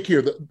 they didn't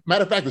care.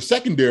 Matter of fact, the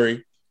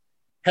secondary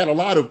had a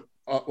lot of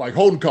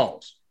holding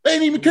calls. They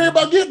didn't even care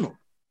about getting them.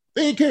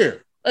 They didn't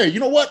care. Hey, you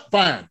know what?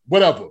 Fine,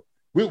 whatever.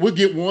 We'll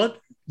get one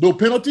little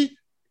penalty.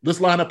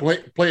 Let's line up,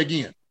 play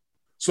again.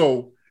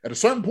 So at a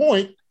certain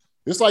point,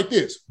 it's like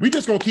this. We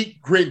just gonna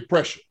keep creating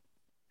pressure.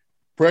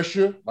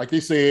 Pressure, like they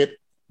said,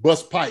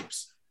 bust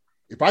pipes.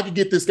 If I could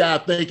get this guy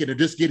thinking and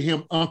just get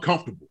him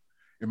uncomfortable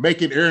and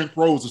making errant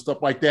throws and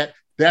stuff like that,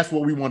 that's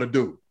what we want to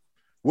do.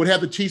 What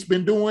have the Chiefs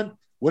been doing?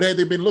 What have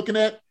they been looking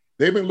at?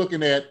 They've been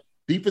looking at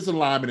defensive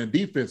linemen and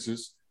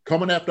defenses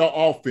coming after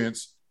our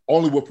offense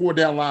only with 4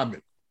 down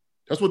linemen.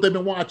 That's what they've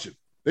been watching.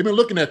 They've been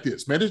looking at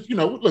this, man.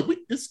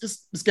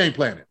 It's game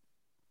planning,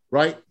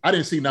 right? I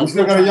didn't see now. We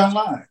still got a young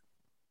line.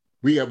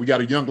 We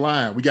got a young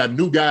line. We got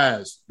new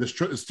guys that's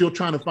still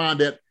trying to find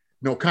that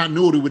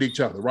continuity with each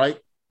other, right?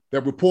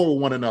 That rapport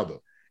with one another.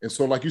 And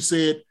so, like you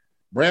said,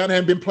 Brown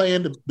hadn't been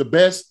playing the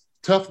best.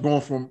 Tough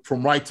going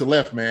from right to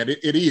left, man.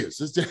 It is.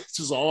 It's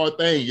just a hard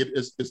thing.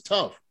 It's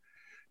tough.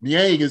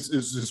 Niang is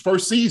his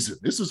first season.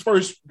 This is his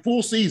first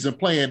full season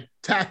playing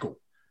tackle,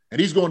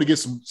 and he's going to get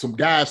some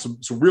guys,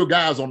 some real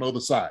guys on the other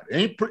side.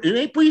 It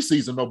ain't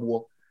preseason no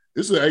more.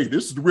 This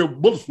is the real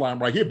bullets flying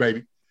right here,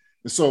 baby.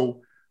 And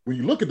so when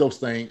you look at those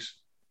things,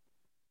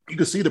 you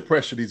can see the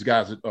pressure these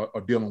guys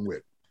are dealing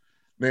with.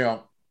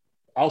 Now,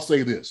 I'll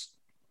say this,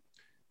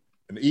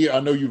 and I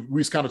know we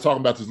was kind of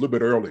talking about this a little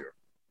bit earlier.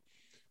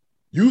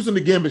 Using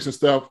the gimmicks and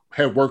stuff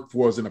have worked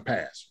for us in the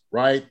past,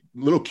 right?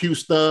 Little cute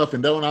stuff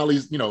and doing all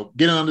these,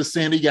 getting on the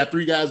center. You got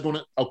 3 guys going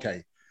to,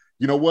 okay.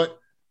 You know what?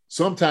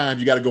 Sometimes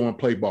you got to go and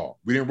play ball.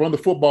 We didn't run the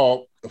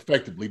football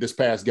effectively this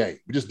past game.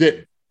 We just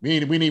didn't.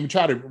 We didn't even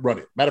try to run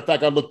it. Matter of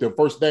fact, I looked at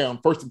first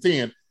and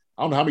 10.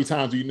 I don't know how many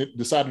times we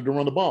decided to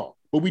run the ball,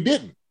 but we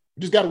didn't.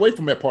 We just got away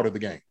from that part of the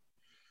game.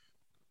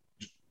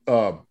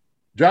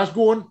 Josh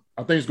Gordon,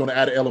 I think, is going to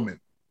add an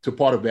element to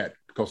part of that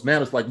because now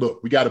it's like,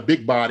 look, we got a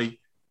big body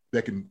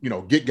that can,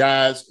 get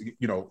guys,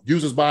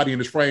 use his body and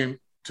his frame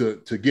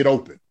to get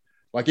open.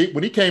 Like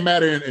when he came out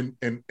there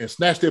and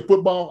snatched that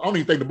football, I don't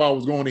even think the ball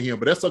was going to him,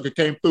 but that sucker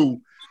came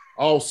through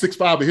all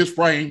 6'5" of his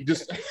frame.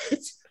 Just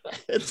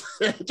it's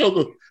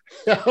Joker.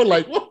 I was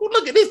like, well,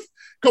 look at this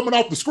coming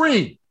off the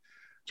screen.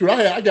 Dude,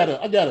 I got a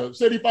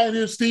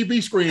 75-inch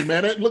TV screen,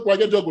 man. It looked like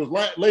that Joker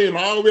was laying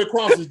all the way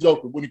across his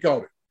Joker when he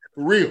caught it.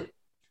 For real.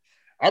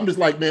 I'm just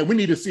like, man, we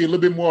need to see a little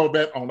bit more of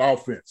that on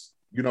offense,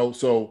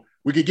 so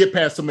we could get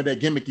past some of that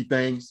gimmicky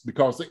things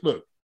because,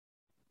 look,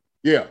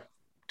 yeah,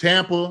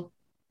 Tampa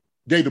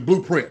gave the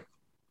blueprint.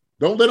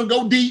 Don't let them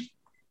go deep,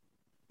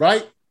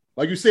 right?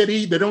 Like you said,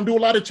 they don't do a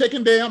lot of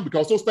checking down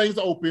because those things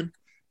are open.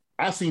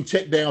 I seen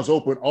check downs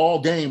open all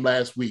game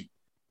last week.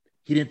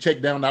 He didn't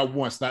check down not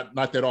once, not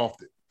that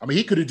often.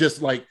 He could have just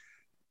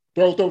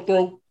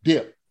throw,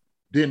 dip.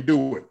 Didn't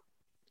do it.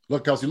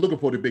 Look, because he's looking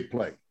for the big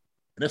play.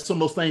 And that's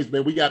some of those things,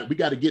 man, we got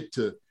to get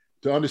to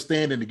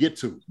understand and to get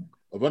to,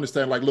 of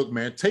understand, like, look,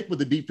 man, take what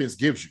the defense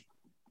gives you.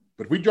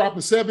 But if we drop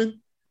in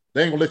 7,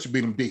 they ain't gonna let you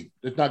beat them deep.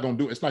 It's not gonna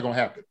do it. It's not gonna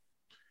happen.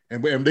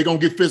 And they're gonna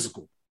get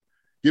physical.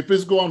 Get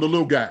physical on the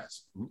little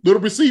guys.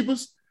 Little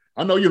receivers.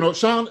 I know,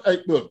 Sean,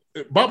 hey, look,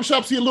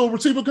 barbershop see a little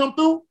receiver come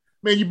through,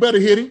 man, you better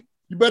hit him.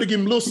 You better give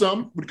him a little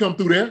something to come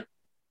through there,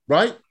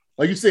 right?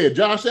 Like you said,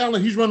 Josh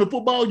Allen, he's running the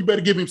football, you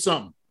better give him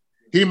something.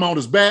 Hit him on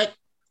his back,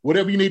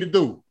 whatever you need to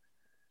do.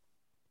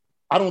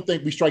 I don't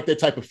think we strike that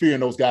type of fear in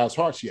those guys'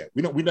 hearts yet.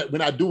 We're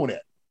not doing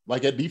that.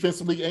 Like that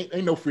defensively,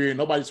 ain't no fear in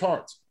nobody's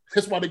hearts.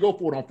 That's why they go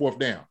for it on 4th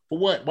down. For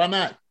what? Why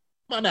not?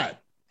 Why not?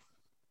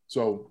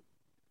 So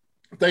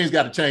things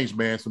got to change,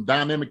 man. Some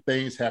dynamic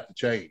things have to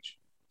change.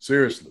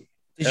 Seriously.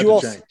 Did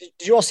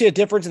you all see a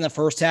difference in the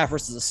first half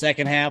versus the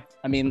second half?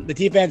 I mean, the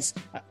defense,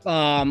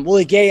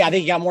 Willie Gay, I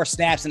think he got more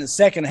snaps in the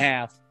second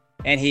half,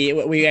 and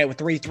we had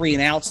 3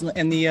 and outs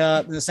in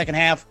the second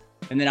half,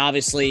 and then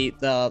obviously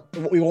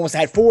we almost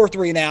had 4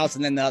 3 and outs,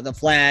 and then the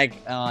flag,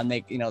 and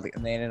they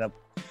ended up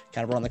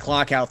kind of running the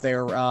clock out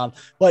there.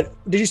 But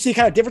did you see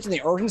kind of difference in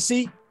the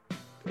urgency,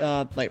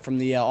 like from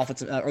the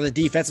offensive or the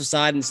defensive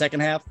side in the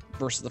second half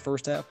versus the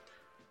first half?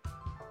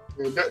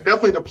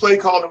 Definitely the play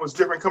calling was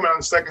different coming out in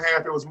the second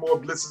half. It was more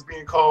blitzes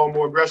being called,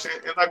 more aggression.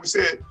 And like we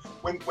said,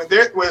 when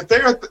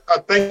there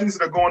are things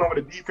that are going on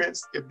with the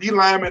defense, if D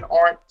linemen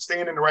aren't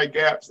staying in the right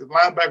gaps, if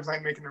linebackers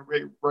ain't making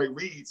the right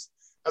reads,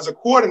 as a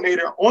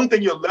coordinator, only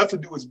thing you're left to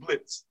do is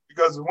blitz.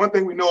 Because the one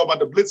thing we know about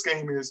the blitz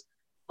game is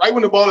right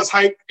when the ball is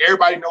hiked,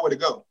 everybody know where to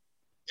go.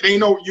 It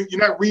ain't you're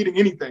not reading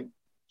anything.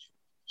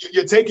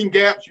 You're taking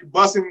gaps, you're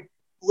busting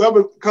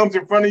whoever comes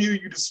in front of you,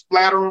 you just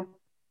splatter them.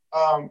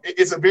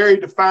 It's a very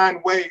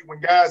defined way when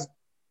guys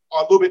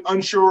are a little bit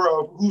unsure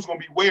of who's going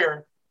to be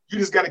where. You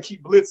just got to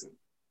keep blitzing.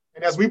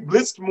 And as we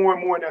blitzed more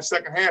and more in that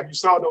second half, you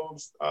saw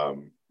those,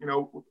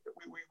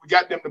 we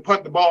got them to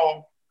punt the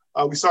ball.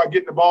 We started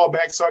getting the ball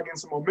back, started getting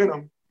some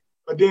momentum.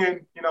 But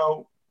then,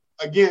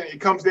 again,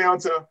 it comes down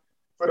to,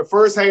 for the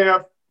first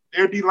half,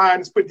 their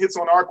D-line is putting hits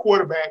on our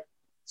quarterback.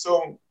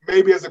 So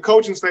maybe as a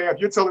coaching staff,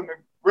 you're telling the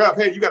ref,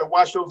 hey, you got to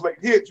watch those late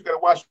hits. You got to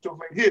watch those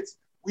late hits.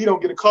 We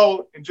don't get a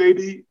call. And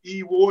JD,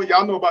 E, Ward,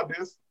 y'all know about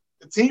this.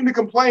 The team that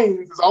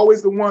complains is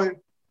always the one,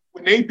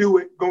 when they do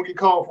it, going to get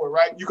called for it,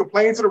 right? You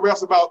complain to the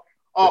refs about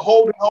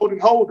holding.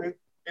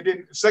 And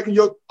then the second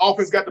your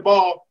offense got the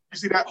ball, you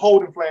see that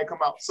holding flag come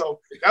out. So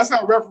that's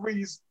how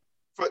referees,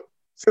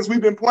 since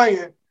we've been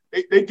playing,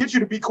 they get you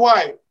to be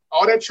quiet.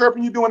 All that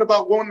chirping you're doing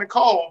about wanting to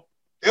call,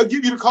 they'll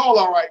give you the call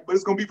all right, but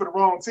it's going to be for the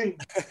wrong team.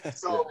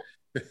 So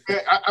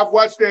I've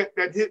watched that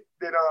hit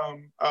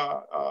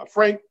that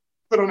Frank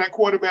put on that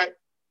quarterback.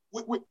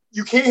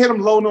 You can't hit him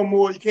low no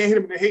more. You can't hit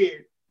him in the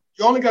head.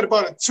 You only got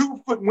about a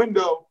 2-foot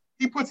window.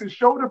 He puts his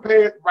shoulder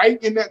pad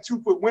right in that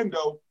 2-foot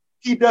window.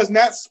 He does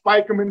not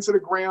spike him into the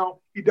ground.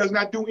 He does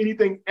not do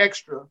anything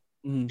extra.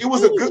 It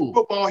was a good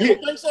football hit.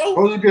 You think so?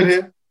 It was a good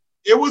hit.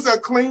 It was a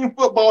clean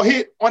football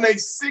hit on a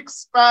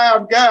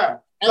 6'5" guy.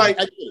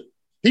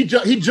 He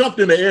jumped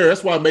in the air.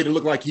 That's why it made it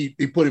look like he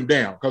put him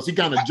down, because he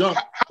kind of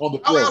jumped on the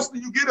floor. How else do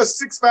you get a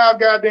 6'5"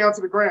 guy down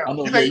to the ground? I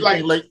know,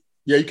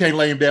 you can't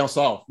lay him down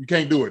soft. You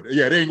can't do it.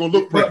 Yeah, they ain't gonna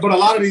look pretty. But a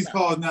lot of these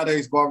calls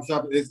nowadays,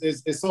 Barbershop,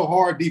 it's so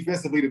hard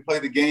defensively to play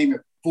the game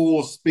at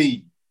full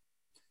speed,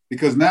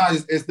 because now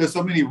there's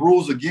so many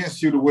rules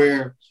against you to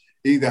where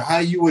either how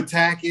you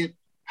attack it,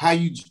 how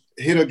you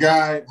hit a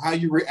guy, how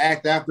you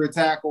react after a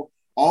tackle,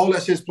 all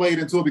that shit's played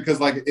into it. Because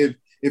like if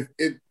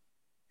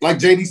like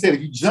JD said,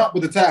 if you jump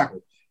with a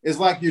tackle, it's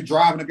like you're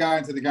driving a guy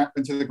into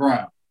the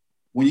ground.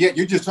 When yet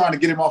you're just trying to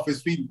get him off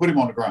his feet and put him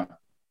on the ground.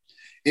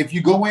 If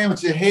you go in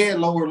with your head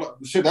lower,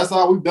 shit, that's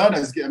all we've done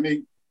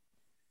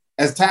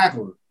as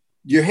tackler.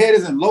 Your head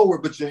isn't lower,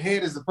 but your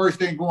head is the first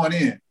thing going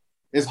in.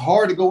 It's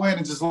hard to go in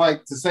and just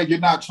like to say you're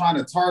not trying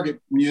to target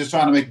when you're just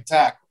trying to make a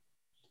tackle.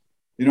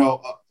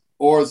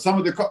 Or some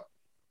of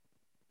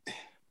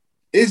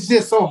it's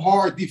just so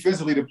hard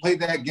defensively to play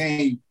that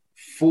game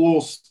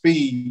full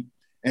speed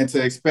and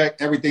to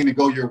expect everything to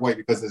go your way,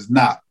 because it's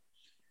not.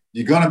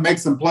 You're going to make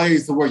some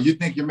plays to where you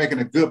think you're making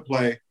a good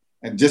play,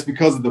 and just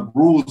because of the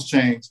rules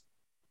change,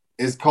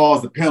 it's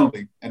caused a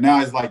penalty. And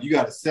now it's like you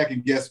got to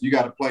second guess. You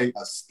got to play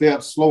a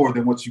step slower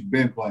than what you've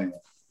been playing.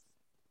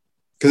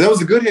 Because that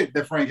was a good hit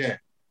that Frank had.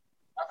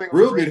 I think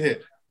real good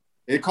hit.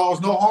 It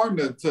caused no harm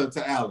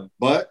to Allen.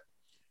 But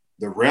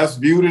the refs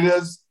viewed it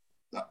as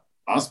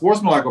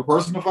unsportsmanlike, a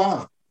personal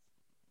foul.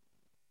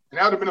 And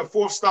that would have been a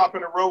 4th stop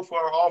in a row for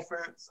our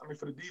offense.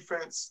 For the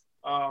defense.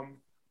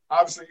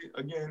 Obviously,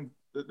 again,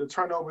 the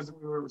turnovers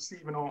that we were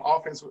receiving on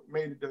offense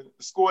made it, the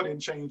score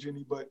didn't change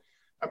any. But,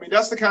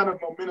 that's the kind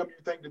of momentum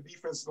you think the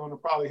defense is going to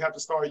probably have to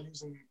start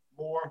using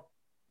more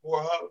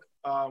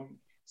of.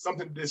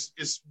 Something that's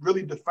is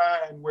really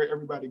define where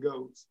everybody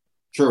goes.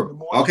 True.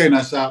 Okay,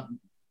 now, Shop.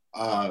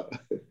 I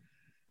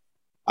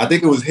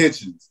think it was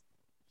Hitchens.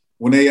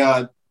 When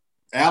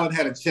Allen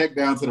had a check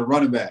down to the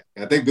running back.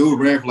 I think dude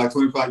ran for like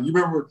 25. You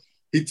remember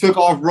he took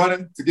off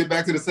running to get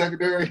back to the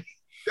secondary?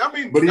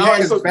 But he had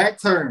his back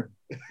turned.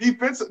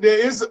 defense,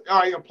 there is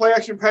a play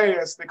action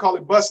pass. They call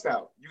it bust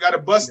out. You got to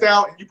bust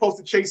out, and you're supposed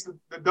to chase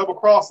the double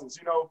crosses.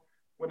 You know,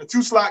 when the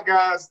two slot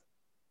guys,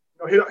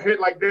 hit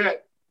like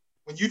that,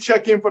 when you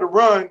check in for the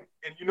run,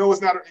 and you know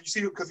it's not, you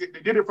see, because they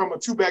did it from a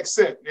two-back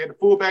set. They had the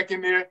fullback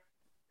in there.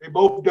 They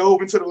both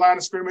dove into the line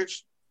of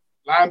scrimmage.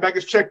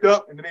 Linebackers checked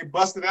up, and then they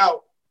busted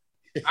out.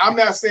 I'm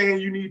not saying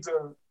you need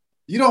to.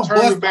 You don't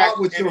bust out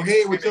with your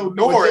head, with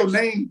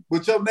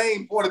your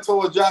name pointed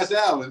towards Josh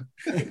Allen.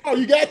 Oh,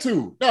 you got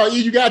to. No,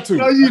 you got to.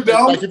 No, you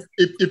don't. Like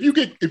if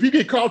you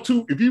get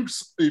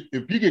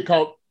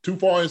caught too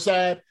far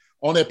inside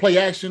on that play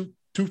action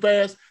too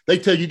fast, they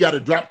tell you got to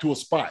drop to a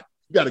spot.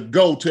 You got to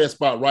go to that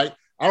spot, right?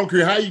 I don't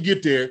care how you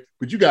get there,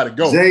 but you got to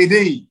go.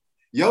 JD,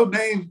 your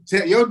name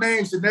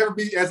should never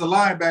be as a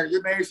linebacker.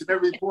 Your name should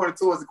never be pointed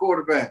towards the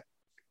quarterback.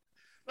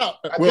 No,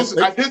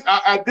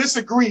 I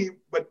disagree,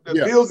 but the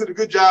Bills did a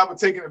good job of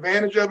taking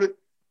advantage of it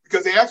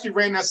because they actually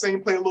ran that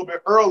same play a little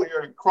bit earlier,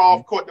 and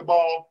Croft caught the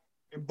ball,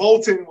 and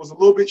Bolton was a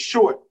little bit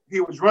short.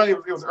 He was running.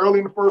 It was early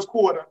in the first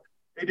quarter.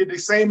 They did the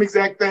same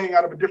exact thing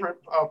out of a different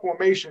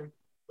formation,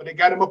 but they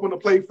got him up on the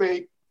play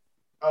fake.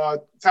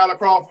 Tyler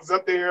Croft was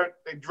up there.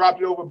 They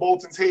dropped it over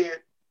Bolton's head.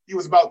 He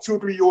was about 2 or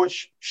 3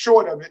 yards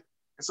short of it,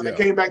 and so they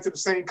came back to the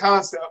same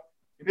concept.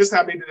 And this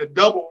time they did a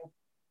double,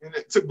 and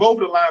it took both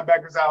of the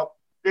linebackers out.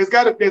 There's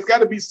got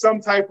to be some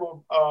type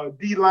of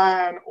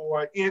D-line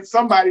or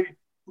somebody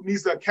who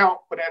needs to account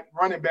for that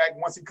running back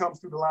once he comes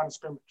through the line of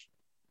scrimmage.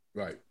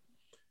 Right.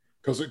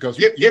 Because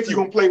if you're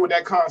going to play with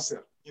that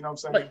concept, you know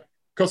what I'm saying? Right.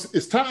 Because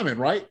it's timing,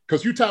 right?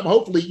 Because you time,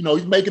 hopefully,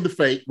 he's making the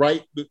fake,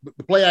 right?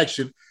 The play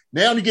action.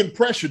 Now you're getting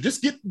pressure.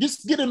 Just get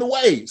in the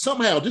way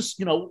somehow.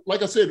 Just,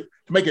 like I said,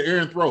 to make an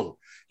errant throw.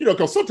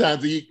 Because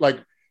sometimes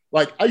like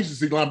I used to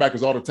see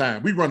linebackers all the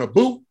time. We run a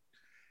boot.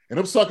 And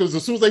them suckers,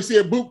 as soon as they see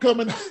a boot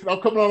coming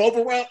on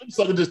over route, them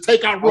suckers just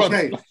take out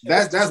running. Okay,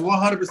 that's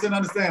 100%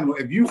 understandable.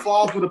 If you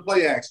fall for the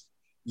play action,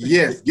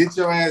 yes, get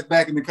your ass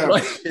back in the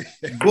coverage.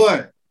 Right.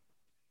 But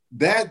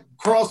that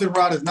crossing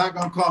route is not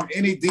going to come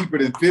any deeper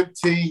than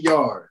 15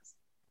 yards.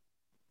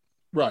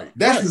 Right.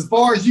 That's as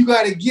far as you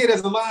got to get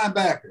as a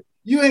linebacker.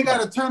 You ain't got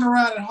to turn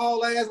around and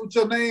haul ass with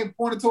your name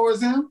pointed towards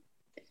him.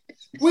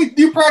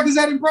 You practice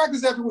that in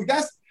practice every week.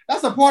 That's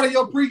a part of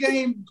your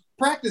pregame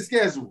practice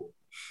schedule.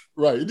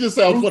 Right. It just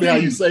sounds funny how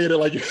you say it.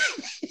 Like,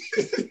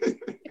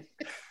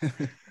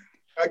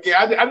 again,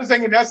 I just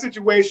think in that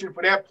situation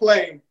for that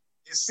play,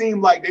 it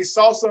seemed like they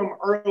saw something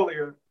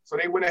earlier, so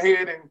they went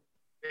ahead and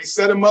they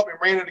set him up and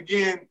ran it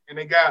again, and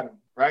they got him.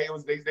 Right. It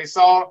was they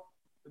saw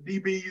the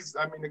DBs.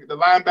 I mean, the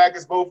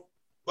linebackers both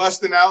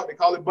busting out. They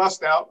call it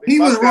bust out. He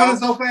was running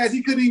so fast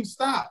he couldn't even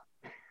stop.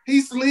 He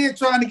slid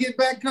trying to get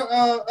back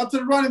up to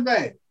the running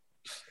back.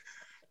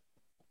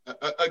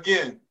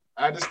 Again,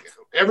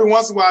 every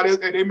once in a while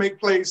they make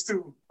plays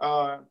too.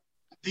 Debo,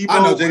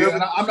 I know,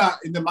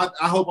 JD,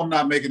 I hope I'm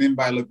not making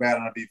anybody look bad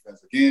on our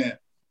defense. Again,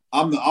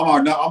 I'm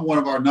one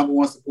of our number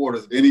one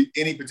supporters of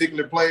any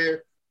particular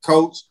player,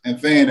 coach, and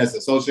fan that's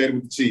associated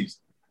with the Chiefs.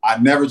 I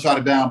never try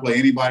to downplay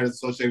anybody that's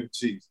associated with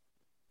the Chiefs.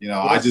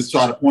 I just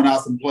try to point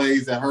out some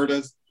plays that hurt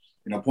us.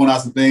 Point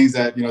out some things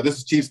that this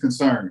is Chiefs'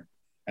 concern,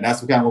 and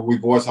that's kind of what we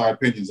voice our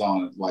opinions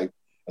on.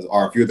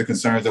 Are a few of the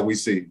concerns that we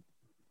see.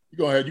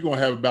 You're gonna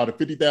have about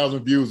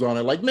 50,000 views on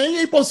it. Like, man, you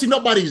ain't supposed to see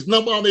nobody's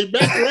number on their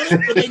back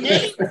running for their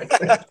name.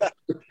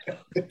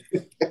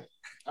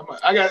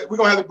 We're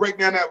gonna have to break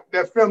down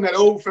that film, that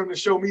old film, to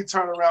show me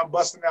turning around,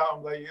 busting out.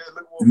 I'm like, yeah,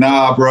 look.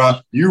 Nah, bro,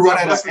 you run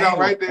at an angle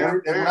right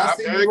there.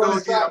 There you go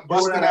again. I'm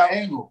busting out.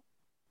 Angle.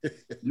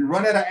 You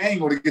run at an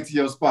angle to get to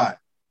your spot.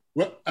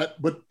 Well,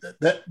 but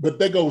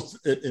that goes.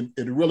 It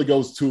really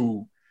goes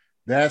to.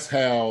 That's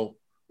how.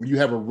 When you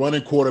have a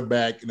running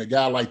quarterback and a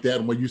guy like that,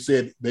 and when you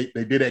said they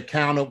did that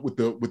counter with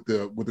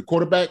the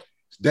quarterback,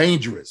 it's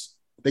dangerous.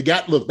 They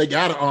got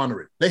to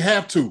honor it. They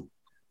have to. You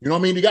know what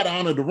I mean? You got to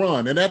honor the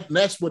run, and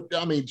that's what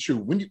I mean.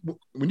 Shoot, when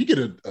you get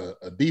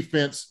a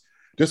defense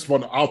just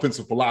from the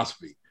offensive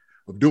philosophy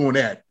of doing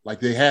that, like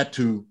they had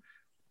to,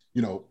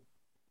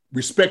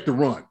 respect the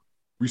run,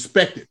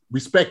 respect it.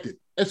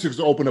 That's just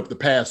open up the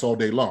pass all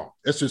day long.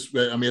 It's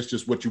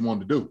just what you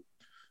want to do.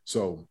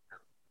 So.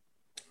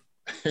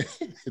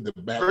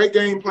 Great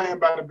game plan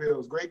by the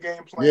Bills. Great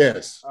game plan.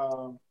 Yes.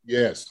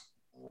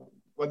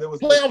 Whether it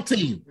was playoff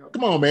team.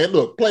 Come on, man.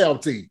 Look,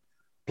 playoff team.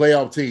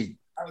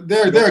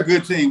 They're a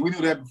good team. We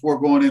knew that before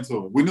going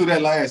into it. We knew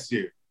that last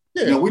year.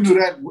 Yeah. We knew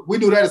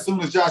that as soon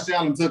as Josh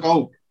Allen took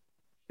over.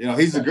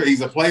 He's a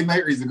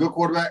playmaker. He's a good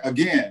quarterback.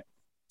 Again,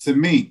 to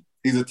me,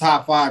 he's a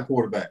top 5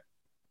 quarterback.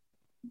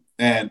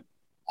 And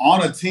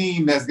on a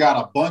team that's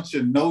got a bunch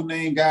of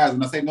no-name guys,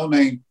 when I say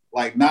no-name,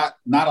 like not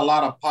a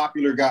lot of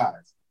popular guys.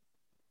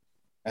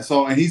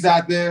 And he's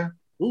out there.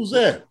 Who's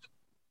that?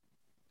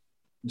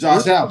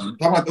 Josh Allen.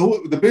 Talking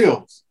about the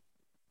Bills.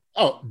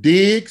 Oh,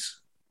 Diggs.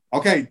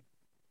 Okay.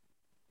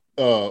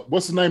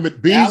 What's the name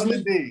of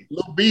Beasley? Diggs.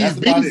 Little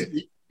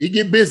Bees. He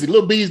get busy.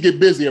 Little Bees get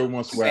busy every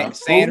once in a while.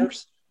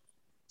 Sanders.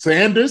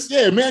 Sanders,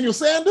 yeah, Emmanuel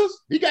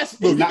Sanders. He got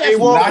look, Hey,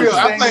 Warfield,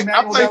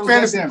 I play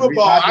fantasy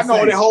football. I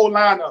know the whole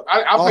lineup.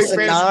 I play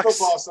fantasy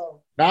football,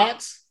 so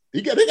Knox.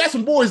 They got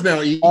some boys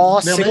now.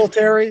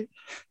 Singletary.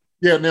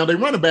 Yeah, now they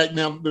running back.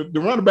 Now the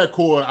running back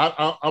core,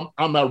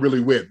 I'm not really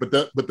with, but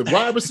the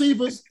wide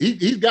receivers,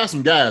 he's got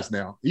some guys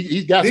now.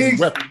 He's got some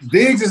weapons.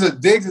 Diggs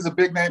is a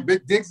big name.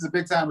 Diggs is a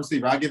big time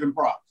receiver. I give him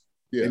props.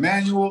 Yeah.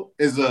 Emmanuel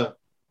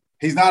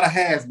he's not a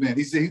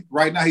has-been.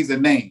 Right now he's a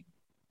name.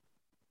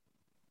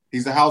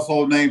 He's a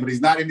household name, but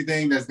he's not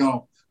anything that's going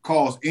to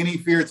cause any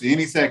fear to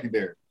any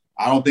secondary.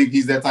 I don't think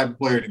he's that type of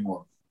player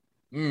anymore.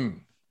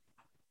 Again,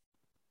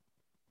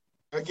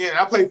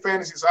 I play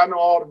fantasy, so I know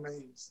all the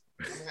names.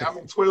 I'm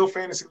in 12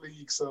 fantasy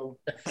leagues, so.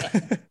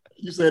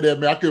 You said that,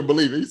 man. I couldn't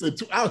believe it. He said,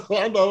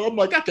 I'm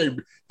like,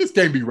 this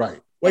can't be right.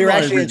 Well, you're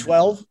actually in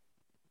 12?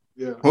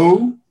 Yeah.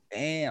 Who?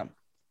 Damn.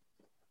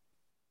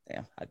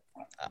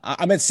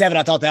 I'm at 7.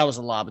 I thought that was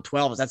a lot, but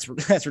 12 that's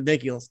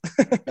ridiculous.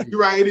 You're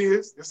right. It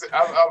is.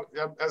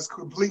 That's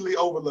completely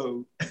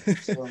overload.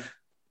 So.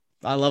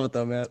 I love it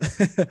though, man.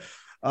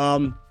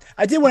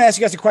 I did want to ask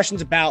you guys some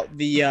questions about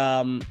the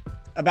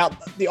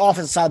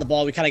offensive side of the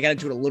ball. We kind of got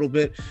into it a little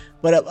bit,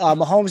 but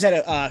Mahomes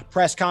had a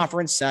press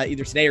conference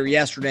either today or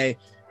yesterday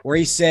where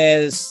he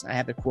says, I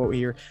have the quote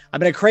here, "I've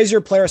been a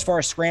crazier player as far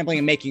as scrambling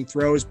and making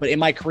throws, but in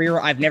my career,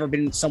 I've never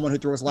been someone who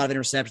throws a lot of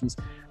interceptions.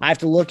 I have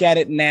to look at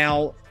it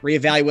now,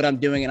 reevaluate what I'm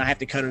doing, and I have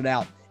to cut it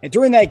out." And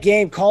during that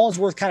game,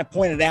 Collinsworth kind of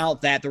pointed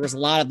out that there was a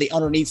lot of the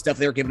underneath stuff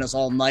they were giving us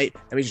all night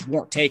that we just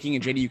weren't taking,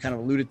 and JD, you kind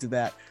of alluded to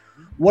that.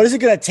 What is it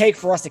going to take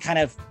for us to kind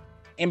of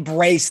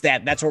embrace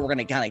that? That's what we're going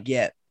to kind of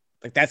get.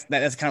 Like that's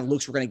the kind of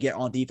looks we're going to get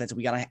on defense, and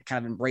we got to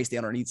kind of embrace the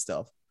underneath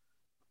stuff.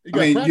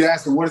 You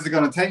asking what is it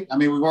going to take? I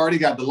mean, we've already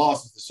got the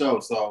losses to show.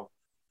 So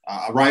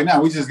right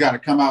now, we just got to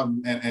come out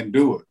and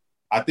do it.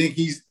 I think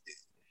he's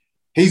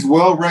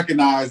well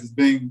recognized as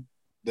being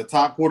the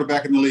top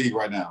quarterback in the league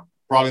right now.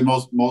 Probably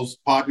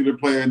most popular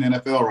player in the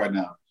NFL right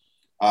now.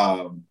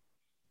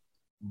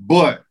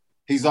 But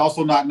he's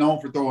also not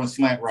known for throwing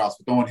slant routes,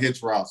 for throwing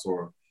hitch routes,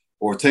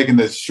 or taking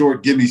the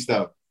short gimme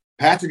stuff.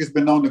 Patrick has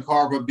been known to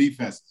carve up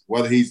defenses,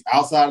 whether he's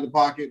outside of the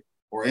pocket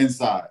or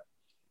inside.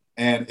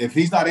 And if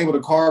he's not able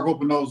to carve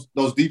open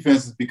those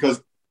defenses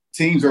because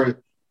teams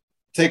are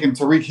taking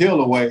Tyreek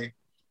Hill away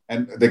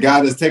and the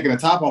guy that's taking the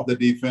top off the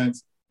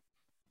defense,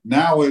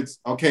 now it's,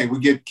 okay, we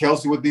get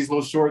Kelsey with these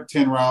little short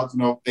 10 routes,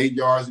 8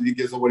 yards, and he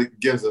gives us what he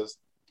gives us.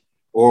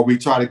 Or we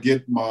try to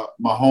get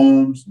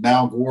Mahomes,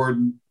 now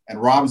Gordon,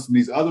 and Robinson,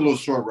 these other little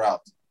short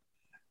routes.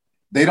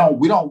 That's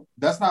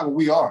not what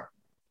we are.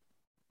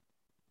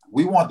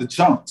 We want the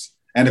chunks.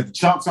 And if the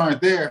chunks aren't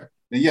there,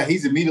 then yeah,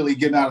 he's immediately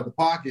getting out of the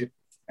pocket.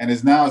 And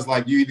it's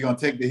like you're either going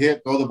to take the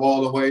hit, throw the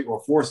ball away,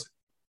 or force it.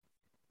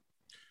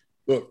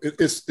 Look,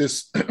 it's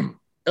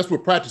that's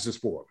what practice is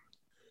for.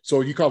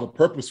 So you call it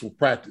purposeful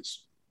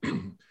practice.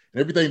 And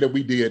everything that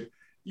we did,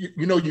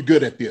 you're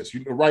good at this,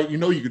 right? You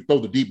can throw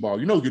the deep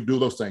ball. You can do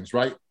those things,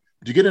 right?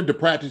 But you get into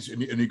practice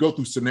and you go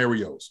through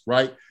scenarios,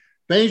 right?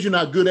 Things you're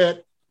not good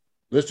at,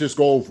 let's just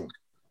go over them.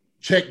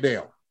 Check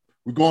down.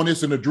 We're going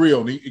this in a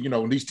drill,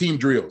 in these team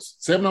drills.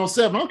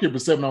 7-on-7, I don't care if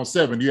it's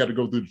 7-on-7, you have to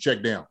go through the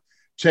check down.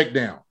 Check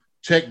down.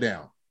 Check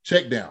down,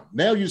 check down.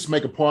 Now you just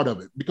make a part of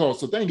it, because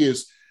the thing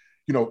is,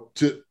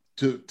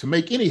 to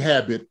make any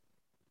habit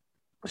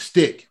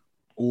stick,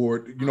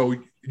 or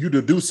you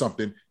to do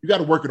something, you got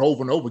to work it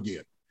over and over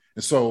again.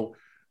 And so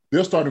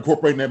they'll start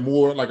incorporating that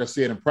more, like I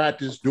said, in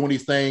practice, doing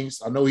these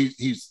things. I know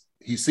he's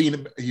seen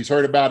it, he's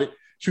heard about it.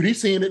 Shoot, he's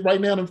seeing it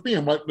right now in the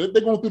film. Like, they're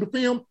going through the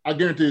film. I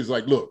guarantee it's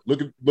like, look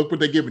what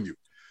they're giving you.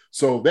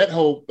 So that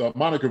whole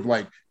moniker of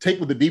like, take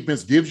what the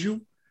defense gives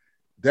you,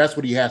 that's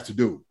what he has to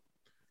do,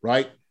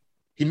 right?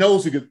 He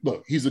knows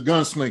he's a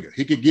gunslinger.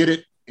 He can get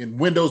it in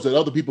windows that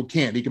other people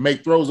can't. He can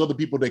make throws other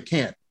people that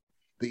can't.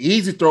 The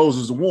easy throws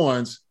is the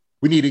ones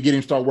we need to get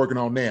him to start working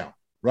on now,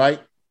 right?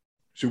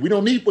 So we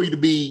don't need for you to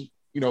be,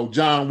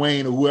 John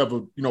Wayne or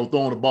whoever,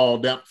 throwing the ball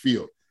down the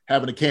field,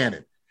 having a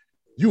cannon.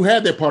 You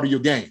had that part of your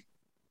game.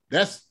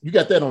 You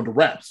got that on the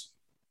wraps.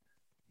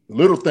 The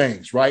little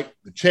things, right?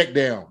 The check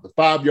down, the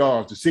 5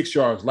 yards, the 6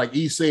 yards, like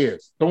E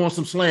says, throwing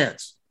some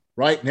slants,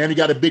 right? Now you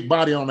got a big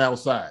body on the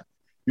outside.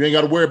 You ain't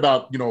got to worry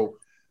about,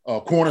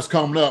 corners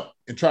coming up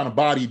and trying to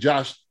body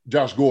Josh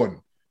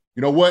Gordon.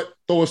 You know what?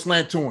 Throw a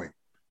slant to him.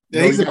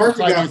 Yeah, he's the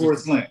perfect guy for a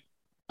slant.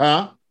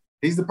 Huh?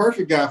 He's the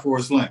perfect guy for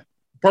a slant.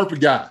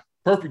 Perfect guy.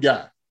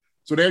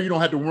 So there you don't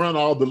have to run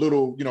all the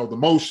little, the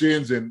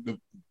motions and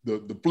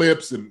the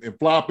flips and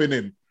flopping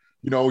and,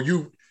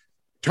 you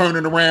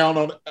turning around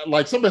on,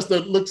 like, some of that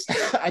stuff looks,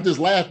 I just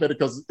laugh at it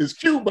because it's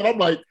cute, but I'm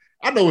like,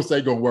 I know it's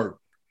ain't going to work.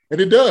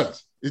 And it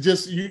does. It's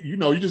just,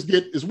 you just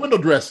get, it's window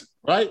dressing,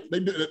 right?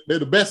 They're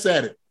the best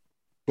at it.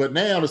 But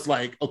now it's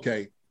like,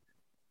 okay,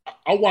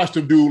 I watched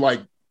them do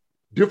like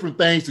different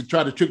things to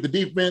try to trick the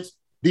defense.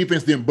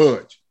 Defense didn't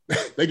budge.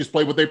 They just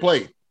played what they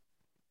played.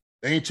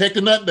 They ain't checked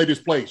or nothing. They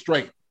just played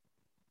straight.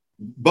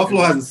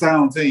 Buffalo has a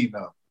sound team,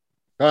 though.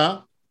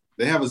 Huh?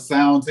 They have a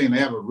sound team. They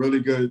have a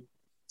really good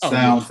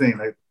sound team.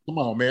 Come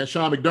on, man.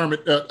 Sean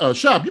McDermott.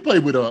 Shop, you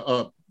played with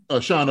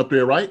Sean up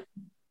there, right?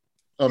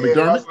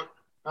 McDermott.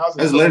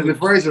 That's Leslie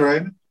Frazier,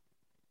 ain't it?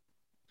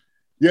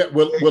 Yeah,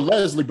 well,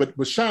 Leslie, but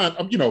Sean,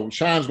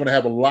 Sean's going to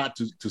have a lot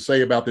to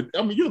say about that.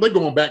 I mean, they're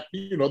going back.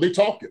 They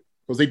talking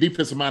because they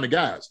defensive-minded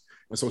guys,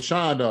 and so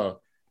Sean,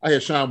 I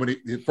had Sean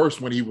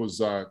when he was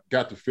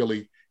got to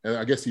Philly, and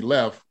I guess he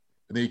left,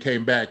 and then he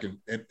came back,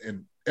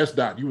 and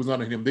S-Dot, you was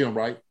under him then,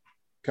 right?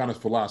 Kind of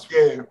philosophy.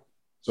 Yeah.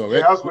 So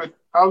I was with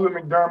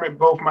McDermott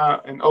both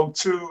in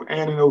 2002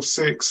 and in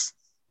 2006,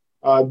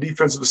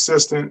 defensive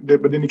assistant.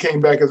 But then he came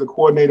back as a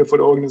coordinator for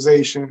the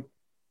organization.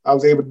 I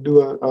was able to do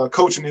a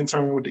coaching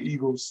intern with the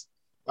Eagles.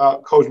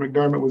 Coach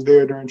McDermott was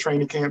there during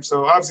training camp.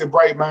 So obviously a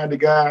bright-minded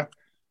guy.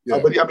 Yeah.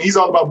 But he's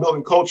all about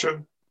building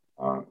culture,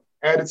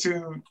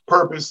 attitude,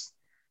 purpose,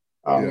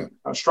 a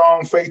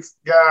strong faith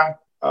guy.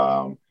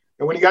 And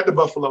when he got to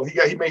Buffalo,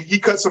 he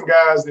cut some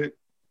guys that,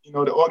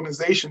 the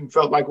organization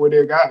felt like were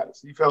their guys.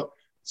 He felt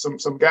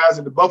some guys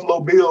that the Buffalo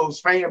Bills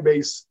fan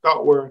base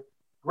thought were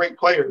great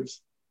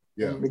players.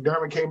 Yeah. And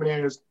McDermott came in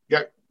there and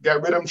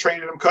got rid of them,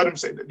 traded them, cut them,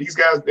 said that these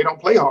guys, they don't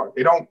play hard.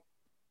 They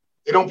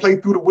don't play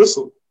through the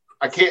whistle.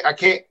 I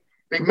can't,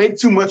 they make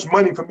too much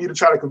money for me to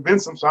try to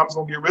convince them, so I'm just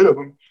going to get rid of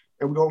them,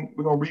 and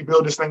we're gonna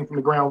rebuild this thing from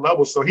the ground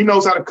level. So he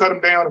knows how to cut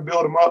them down and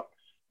build them up.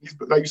 He's,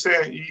 like you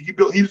said,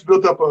 he's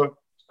built up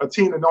a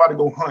team that know how to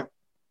go hunt.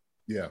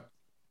 Yeah.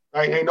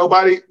 Right? Ain't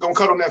nobody going to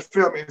cut on that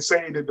film and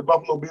say that the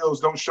Buffalo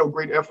Bills don't show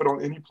great effort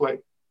on any play.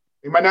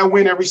 They might not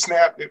win every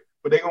snap,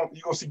 but you're going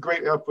to see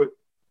great effort.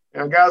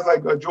 And guys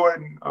like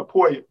Jordan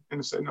Poyer in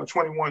the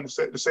 21, the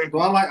safety. So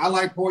I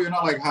like Poyer and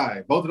I like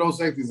Hyde. Both of those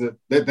safeties,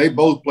 they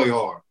both play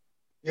hard.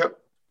 Yep.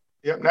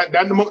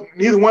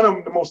 Neither one of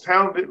them the most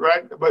talented,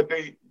 right? But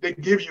they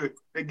give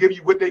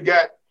you what they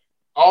got,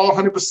 all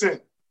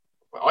 100%.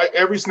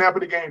 Every snap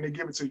of the game, they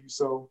give it to you.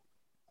 So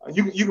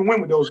you can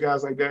win with those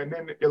guys like that. And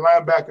then your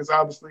linebackers,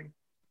 obviously,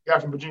 guy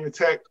from Virginia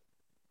Tech.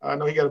 I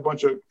know he got a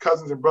bunch of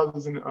cousins and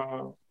brothers in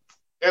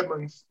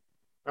Edmonds,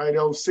 right?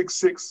 Those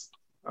 6'6",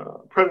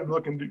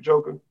 predator-looking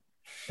joker.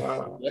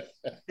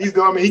 He's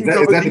the. I mean, he can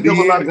cover.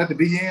 Is that the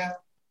DN?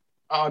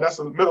 That's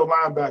a middle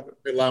linebacker.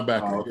 Mid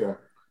linebacker.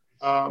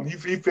 Oh, okay.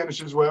 He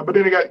finishes well, but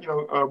then they got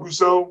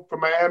Rousseau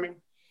from Miami.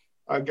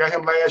 Got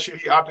him last year.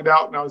 He opted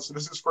out. Now so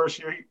this is his first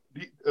year.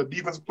 He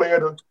defensive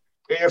player of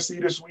the AFC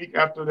this week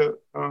after the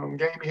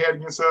game he had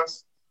against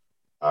us.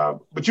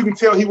 But you can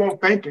tell he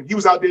wasn't thinking. He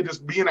was out there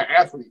just being an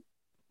athlete.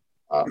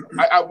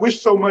 I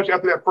wish so much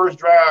after that first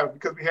drive,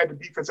 because we had the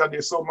defense out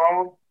there so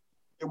long,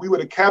 that we would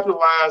have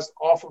capitalized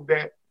off of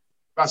that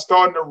by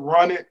starting to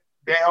run it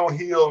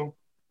downhill,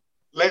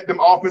 let them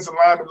offensive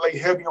linemen lay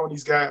heavy on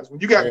these guys. When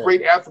you got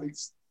great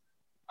athletes,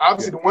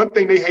 obviously the one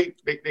thing they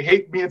hate, they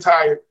hate being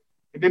tired,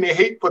 and then they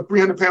hate for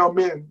 300-pound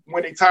men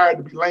when they're tired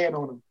to be laying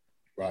on them.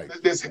 Right.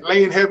 Just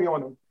laying heavy on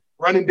them,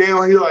 running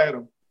downhill at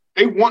them.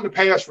 They want the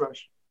pass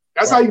rush.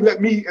 That's how you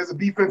let me, as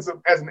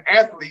an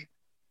athlete,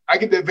 I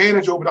get the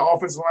advantage over the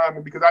offensive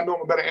lineman because I know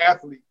I'm a better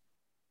athlete.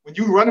 When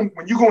you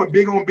going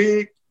big on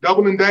big,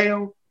 doubling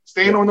down,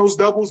 staying on those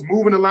doubles,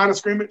 moving the line of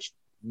scrimmage,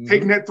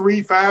 taking that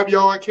 3-5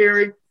 yard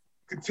carry,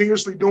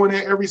 continuously doing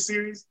that every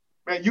series,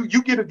 man, you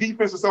get a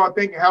defense to start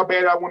thinking how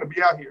bad I want to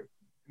be out here.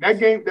 And that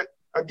game,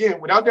 again,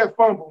 without that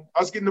fumble,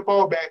 us getting the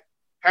ball back,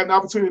 having the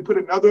opportunity to put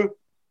another,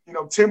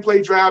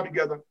 10-play drive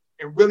together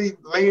and really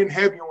laying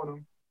heavy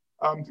on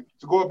them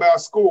to go about a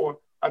score.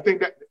 I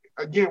think that,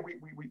 again,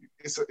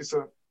 it's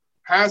a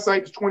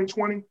hindsight is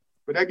 2020,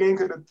 but that game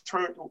could have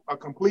turned a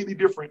completely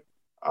different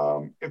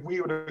if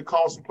we would have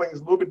called some plays a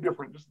little bit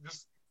different,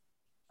 just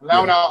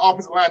allowing our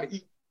offensive line to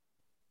eat.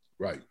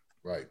 Right.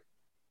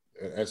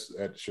 That's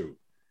true.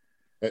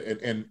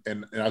 And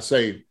I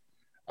seen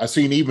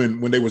even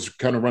when they was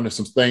kind of running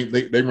some things,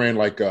 they ran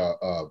like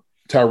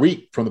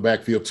Tyreek from the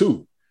backfield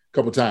too, a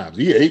couple of times.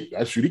 He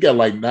got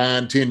like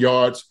 9-10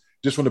 yards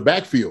just from the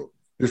backfield,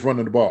 just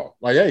running the ball.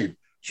 Like, hey,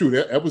 shoot,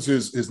 that was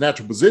his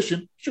natural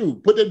position.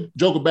 Shoot, put that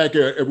joker back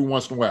there every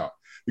once in a while,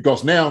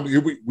 because now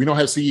we don't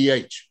have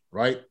CEH,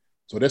 right?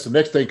 So that's the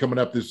next thing coming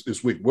up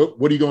this week.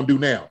 What are you going to do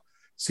now?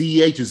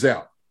 CEH is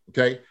out.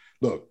 Okay,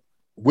 look,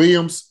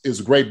 Williams is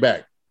a great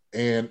back,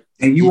 and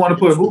you want to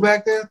put who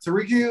back there?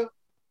 Tyreek Hill?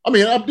 I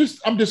mean, I'm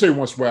just saying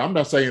once in a while. I'm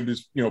not saying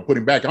just put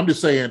him back. I'm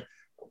just saying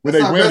when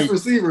that's they ran best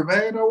receiver,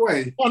 man. No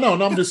way. Oh no,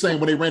 I'm just saying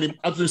when they ran him.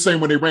 I'm just saying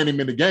when they ran him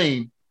in the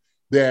game,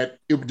 that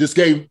it just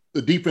gave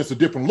the defense a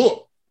different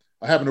look.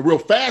 Having a real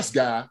fast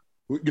guy,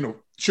 the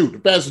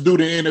fastest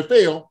dude in the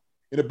NFL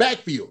in the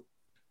backfield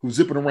who's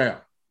zipping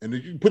around. And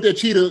you put that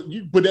cheetah,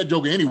 you put that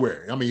joker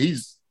anywhere. I mean,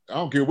 I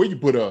don't care where you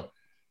put a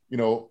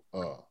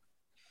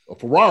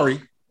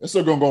Ferrari, it's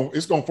still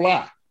it's gonna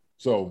fly.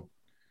 So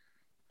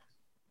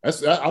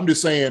I'm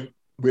just saying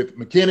with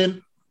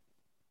McKinnon,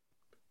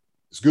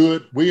 it's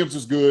good. Williams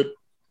is good.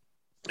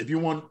 If you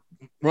want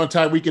to run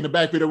Tyreek in the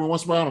backfield every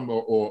once in a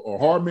while, or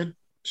Hardman,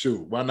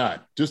 shoot, why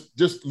not? Just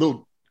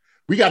little.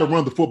 We got to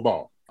run the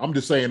football. I'm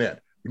just saying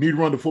that. We need to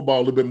run the football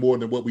a little bit more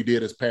than what we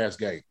did this past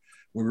game.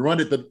 When we run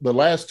it the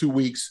last 2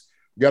 weeks,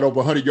 we got over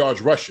 100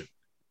 yards rushing.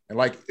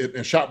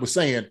 And Shop was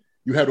saying,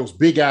 you had those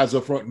big guys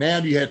up front. Now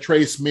you had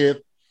Trey Smith,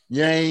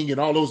 Yang,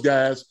 and all those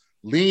guys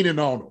leaning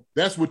on them.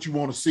 That's what you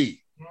want to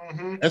see.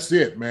 Mm-hmm. That's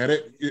it, man.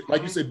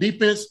 Like you said,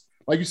 defense,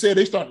 like you said,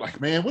 they start like,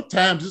 man, what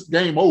time's this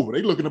game over?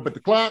 They looking up at the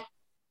clock.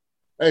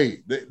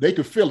 Hey, they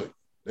could feel it.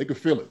 They could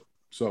feel it.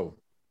 So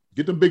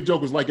get them big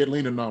jokers like that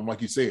leaning on them,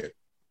 like you said.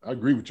 I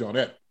agree with you on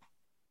that.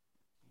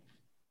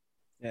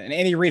 And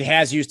Andy Reid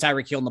has used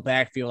Tyreek Hill in the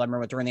backfield. I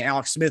remember during the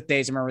Alex Smith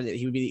days, I remember that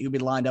he would be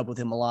lined up with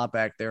him a lot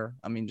back there.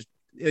 I mean,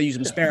 they'll use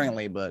him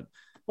sparingly, but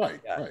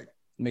right.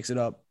 Mix it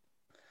up.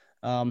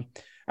 All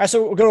right,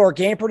 so we'll go to our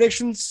game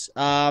predictions.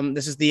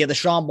 This is the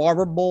Sean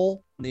Barber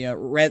Bowl, the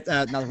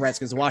not the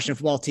Redskins, the Washington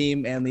football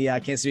team, and the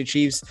Kansas City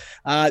Chiefs.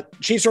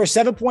 Chiefs are a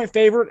 7-point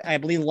favorite. I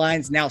believe the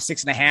line's now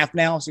 6.5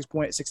 now,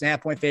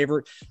 6.5 point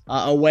favorite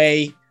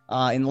away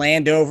in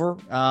Landover.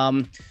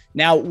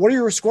 Now, what are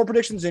your score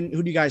predictions, and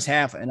who do you guys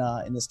have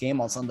in this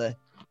game on Sunday?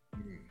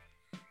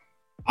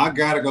 I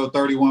got to go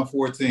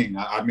 31-14.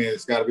 I mean,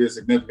 it's got to be a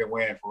significant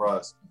win for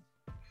us.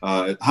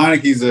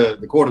 Heineke's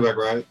the quarterback,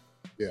 right?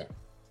 Yeah.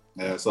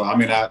 Yeah. So I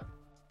mean,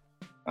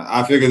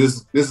 I figure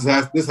this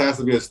has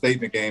to be a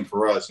statement game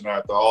for us. You know,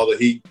 after all the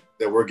heat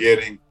that we're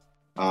getting,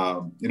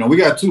 you know, we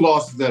got 2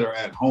 losses that are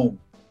at home,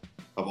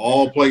 of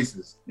all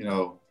places. You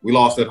know, we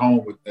lost at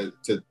home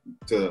to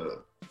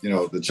you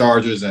know, the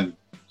Chargers and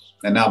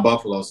now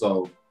Buffalo.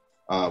 So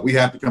we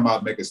have to come out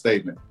and make a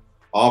statement.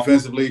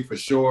 Offensively, for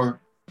sure,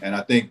 and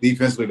I think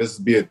defensively, this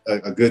would be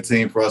a good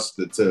team for us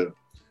to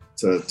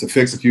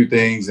fix a few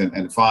things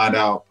and find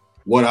out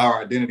what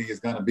our identity is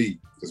going to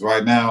be. Because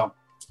right now,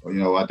 you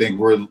know, I think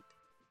we're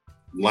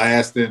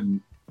last in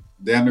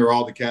damn near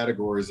all the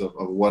categories of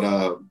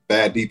what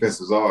bad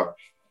defenses are.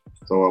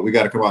 So we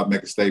got to come out and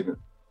make a statement.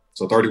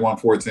 So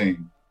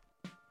 31-14.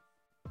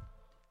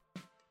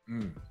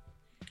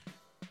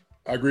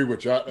 I agree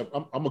with you.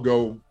 I'm gonna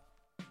go.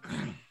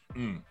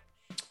 I'm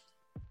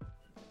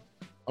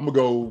gonna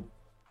go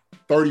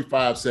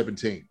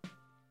 35-17.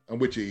 I'm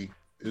with you.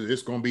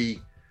 It's gonna be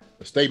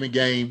a statement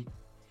game,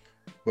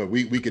 but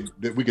we could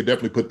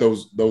definitely put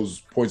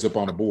those points up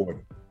on the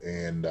board.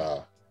 And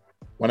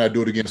why not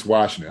do it against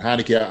Washington?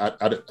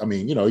 Heinicke, I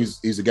mean, you know,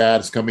 he's a guy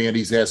that's come in.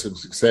 He's had some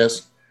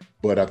success,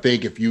 but I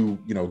think if you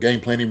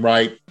game plan him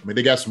right, I mean,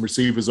 they got some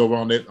receivers over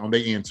on their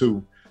end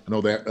too. I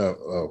know that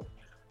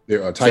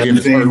their tight end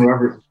is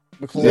McLaurin.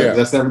 Yeah,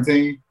 that's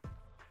 17.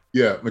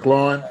 Yeah,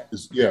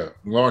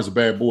 McLaurin's a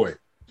bad boy.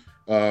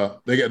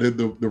 They got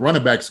the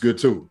running back's good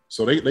too.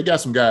 So they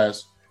got some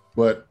guys,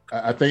 but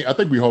I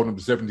think we hold them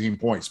to 17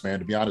 points, man,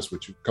 to be honest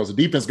with you, because the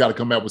defense got to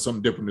come out with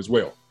something different as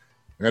well.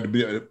 They got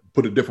to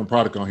put a different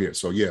product on here.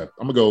 So yeah,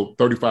 I'm gonna go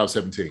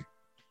 35-17.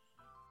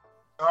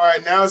 All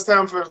right, now it's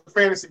time for the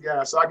fantasy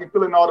guys, so I can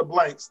fill in all the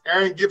blanks.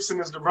 Aaron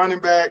Gibson is the running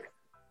back.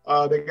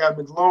 They got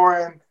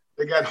McLaurin.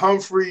 They got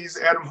Humphreys,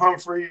 Adam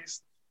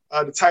Humphreys.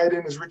 The tight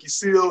end is Ricky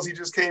Seals. He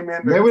just came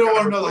in. Man, we don't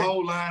want to know the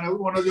whole line. We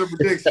want to know your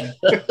prediction.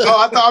 I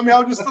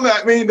was just feeling.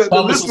 I mean, the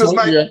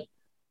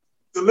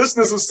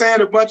listeners were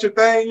saying a bunch of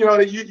things. You know,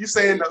 you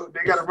saying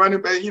they got a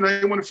running back. You know,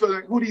 they want to feel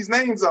like who these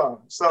names are.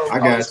 So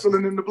I was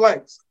filling in the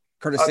blanks.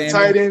 The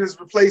tight end is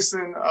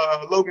replacing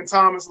Logan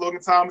Thomas.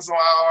 Logan Thomas on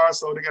IR,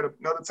 so they got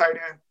another tight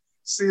end.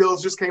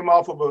 Seals just came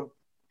off of a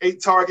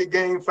 8-target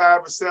game,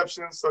 5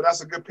 receptions. So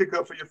that's a good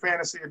pickup for your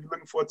fantasy if you're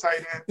looking for a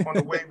tight end on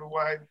the waiver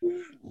wire.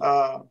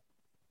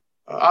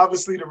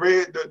 Obviously,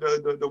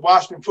 the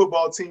Washington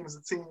football team is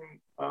a team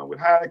with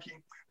Heinicke.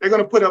 They're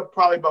going to put up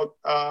probably about,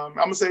 I'm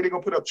going to say they're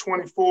going to put up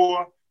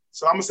 24.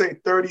 So I'm going to say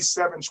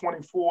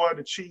 37-24,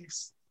 the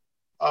Chiefs.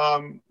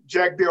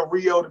 Jack Del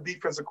Rio, the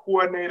defensive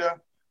coordinator,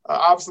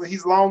 obviously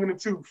he's long in the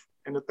tooth.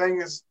 And the thing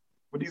is,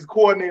 with these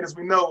coordinators,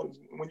 we know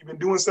when you've been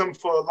doing something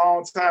for a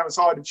long time, it's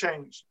hard to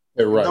change.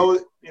 Yeah, right.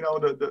 You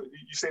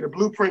say the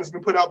blueprint has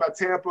been put out by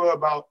Tampa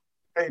about,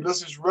 hey, let's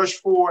just rush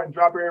forward and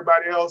drop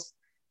everybody else.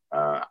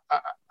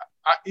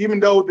 Even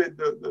though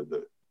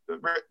the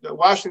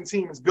Washington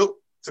team is built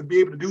to be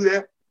able to do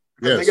that,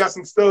 because they got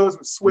some studs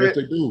with Sweat. Yes,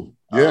 they do.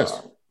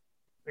 Yes.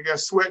 They got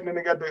Sweat, and then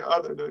they got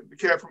the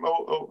kid from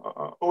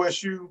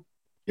OSU,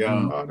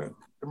 the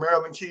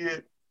Maryland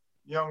kid,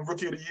 young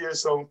rookie of the year.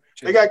 So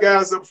they got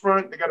guys up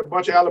front. They got a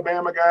bunch of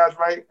Alabama guys,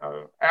 right?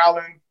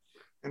 Allen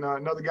and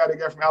another guy they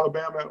got from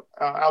Alabama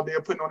out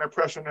there putting on that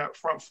pressure in that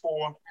front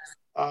 4.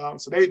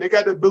 So they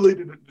got the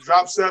ability to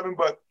drop 7,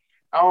 but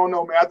I don't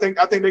know, man. I think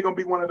they're gonna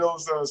be one of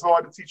those. It's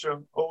hard to teach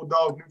an old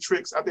dog new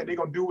tricks. I think they're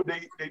gonna do what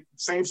they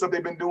same stuff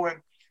they've been doing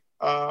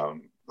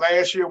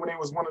last year when they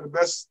was one of the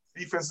best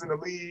defenses in the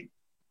league.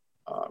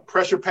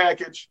 Pressure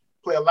package,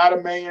 play a lot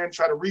of man,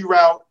 try to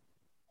reroute.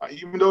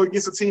 Even though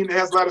against a team that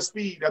has a lot of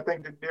speed, I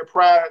think that their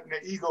pride and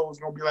their ego is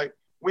gonna be like,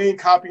 we ain't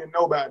copying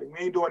nobody. We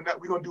ain't doing that.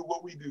 We're gonna do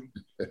what we do.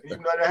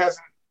 Even though that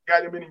hasn't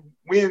got that many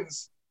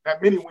wins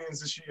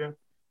this year,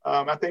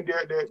 I think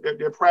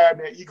their pride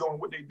and their ego and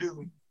what they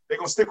do. They're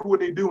going to stick with what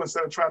they do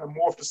instead of trying to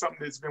morph to something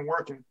that's been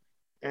working.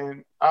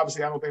 And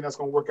obviously, I don't think that's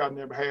going to work out in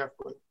their behalf.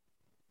 But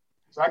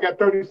so I got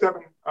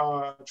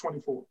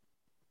 37-24.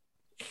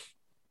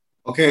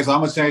 Okay, so I'm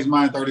going to change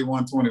mine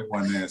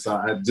 31-21, man. So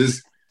I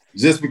just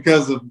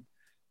because of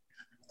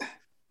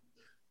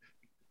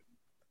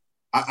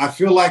 – I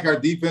feel like our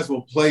defense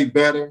will play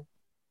better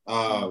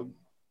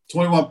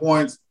 21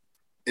 points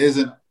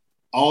isn't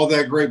all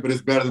that great, but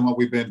it's better than what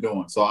we've been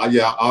doing. So,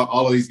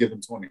 all of these give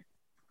them 20.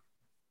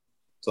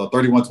 So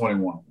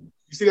 31-21.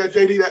 You see that,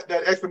 JD?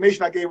 That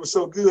explanation I gave was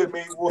so good,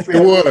 man. It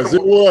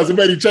was. It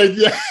made you change.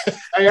 Yeah.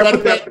 Hey,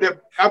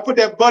 I put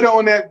that butter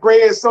on that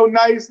bread. It's so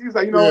nice. He was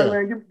like, what,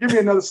 man? Give me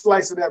another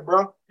slice of that,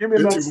 bro. Give me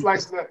another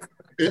slice of that.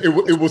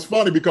 It was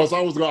funny because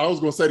I was going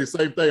to say the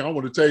same thing. I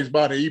want to change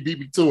mine, and he beat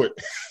me to it.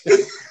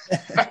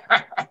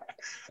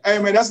 Hey,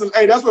 man, that's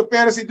what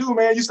fantasy do,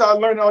 man. You start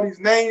learning all these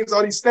names,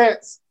 all these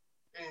stats,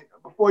 and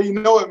before you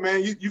know it,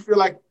 man, you feel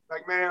like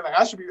man, like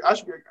I should be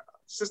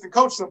assistant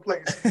coach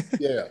someplace.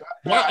 Yeah.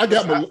 I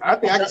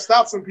think I can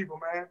stop some people,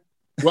 man.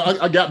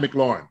 Well, I got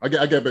McLaurin. I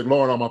got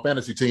McLaurin on my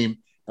fantasy team,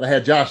 and I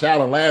had Josh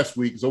Allen last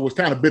week, so it was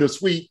kind of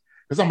bittersweet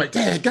because I'm like,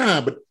 dang,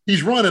 God, but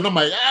he's running. I'm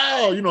like,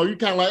 you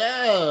kind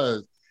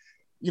of like,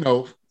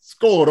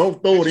 score,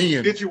 don't throw it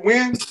in. Did you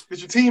win? Did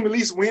your team at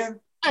least win?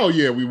 Oh,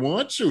 yeah, we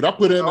won. Shoot, I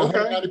put in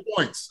 190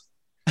 points.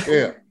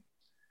 Yeah.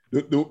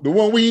 The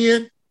one we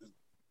in,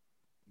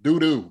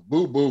 doo-doo,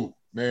 boo-boo.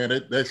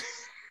 Man, that's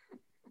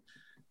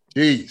 –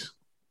 jeez.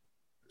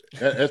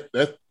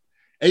 That's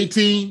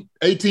 18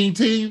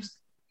 teams.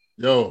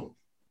 Yo,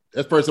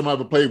 that's the first time I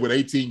ever played with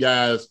 18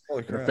 guys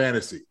in a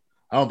fantasy.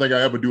 I don't think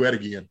I ever do that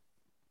again.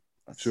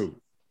 Shoot.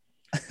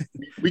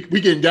 we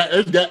getting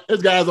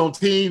there's guys on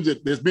teams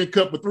that's been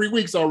cut for 3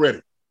 weeks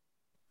already.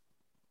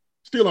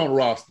 Still on the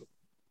roster.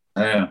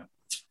 Yeah.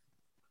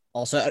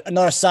 Also,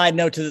 another side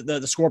note to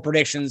the score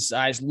predictions.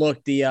 I just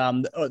looked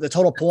the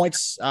total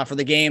points for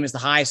the game is the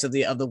highest of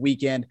the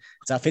weekend.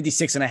 It's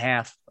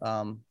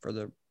 56.5 for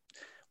the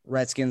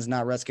Redskins,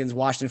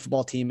 Washington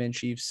football team and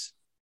Chiefs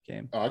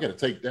game. Oh, I got to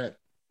take that.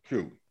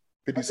 Shoot.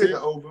 I take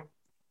the over.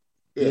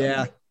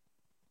 Yeah.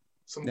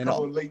 Some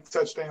couple of late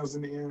touchdowns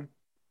in the end.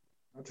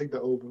 I'll take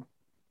the over.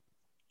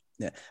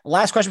 Yeah.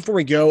 Last question before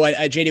we go.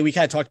 JD, we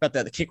kind of talked about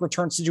the kick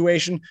return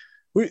situation.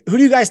 Who do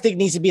you guys think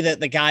needs to be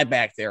the guy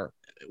back there?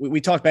 We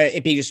talked about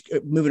it being just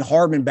moving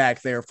Hardman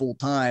back there full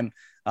time.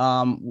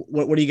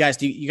 What do you guys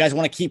do? You guys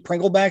want to keep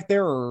Pringle back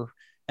there, and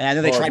I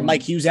know they tried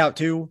Mike Hughes out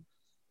too.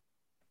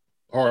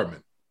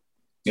 Hardman.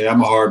 Yeah,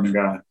 I'm a Hardman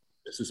guy.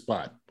 It's a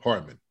spot.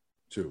 Hardman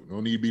too. No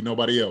need to be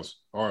nobody else.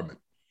 Hardman.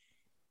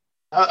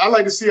 I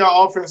like to see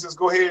our offenses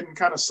go ahead and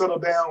kind of settle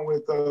down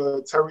with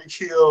Tyreek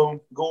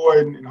Hill,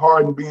 Gordon, and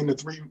Harden being the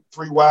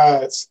three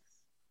wides,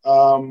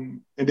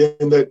 and then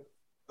let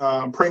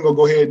Pringle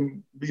go ahead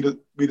and be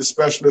the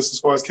specialist as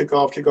far as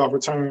kickoff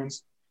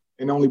returns,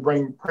 and only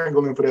bring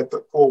Pringle in for that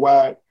 4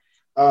 wide.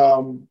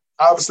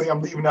 Obviously,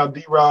 I'm leaving out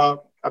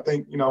D-Rob. I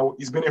think,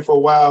 he's been in for a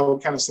while.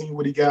 We've kind of seen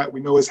what he got. We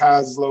know his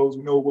highs, his lows.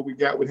 We know what we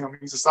got with him.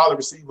 He's a solid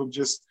receiver.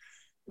 Just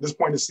at this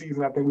point in the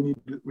season, I think we need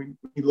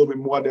a little bit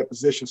more at that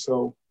position.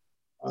 So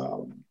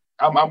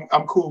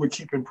I'm cool with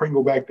keeping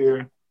Pringle back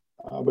there.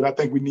 But I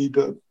think we need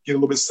to get a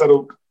little bit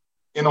settled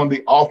in on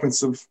the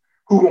offensive,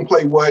 who going to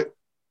play what,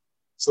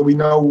 so we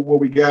know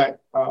what we got.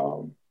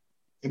 And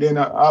then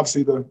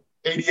obviously the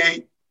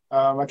 88,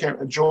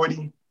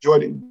 Jordy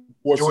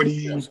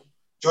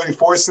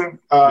Forson.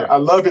 I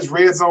love his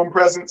red zone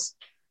presence,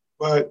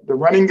 but the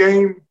running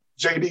game,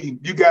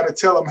 JD, you got to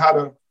tell him how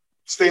to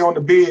stay on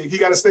the big. He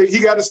got to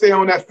stay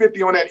on that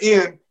 50 on that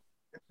end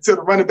until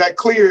the running back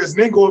clears,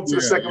 and then go up to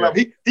the second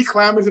level. He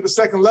climbed into the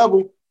second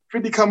level,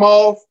 50 come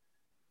off,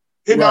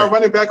 hitting our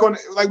running back on.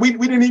 Like we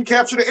didn't even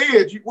capture the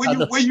edge.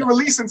 Where you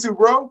releasing to,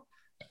 bro?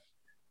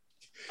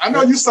 I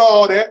know you saw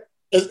all that.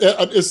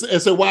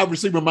 It's a wide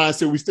receiver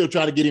mindset. We still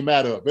trying to get him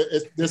out of.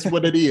 That's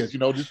what it is.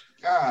 Just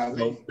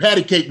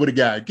patty cake with a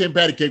guy. You can't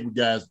patty cake with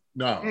guys.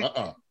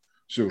 No,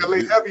 Sure. Gotta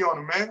lay heavy on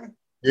him, man.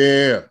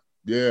 Yeah.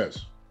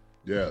 Yes.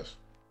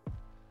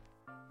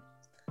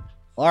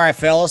 All right,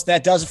 fellas,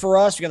 that does it for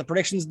us. We got the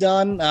predictions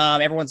done.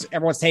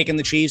 Everyone's taking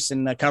the Chiefs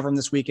and cover them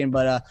this weekend.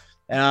 But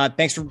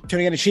thanks for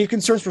tuning in to Chief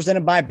Concerns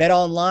presented by Bet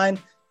Online.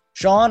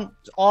 Sean,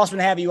 it's awesome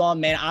to have you on,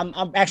 man.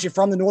 I'm actually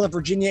from the Northern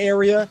Virginia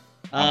area.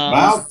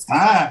 About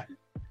time.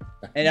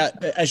 And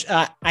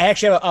I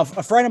actually have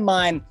a friend of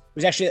mine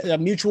who's actually a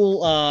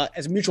mutual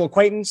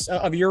acquaintance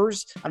of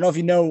yours. I don't know if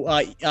you know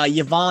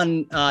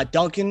Yvonne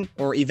Duncan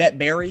or Yvette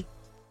Berry.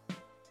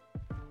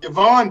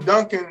 Yvonne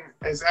Duncan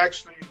is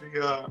actually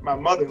my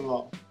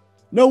mother-in-law.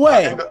 No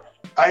way.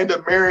 I ended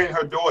up marrying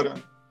her daughter.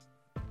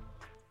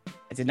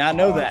 I did not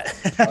know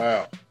that.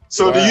 Wow.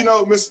 So do you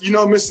know Miss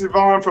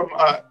Yvonne from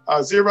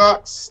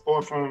Xerox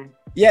or from?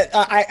 Yeah,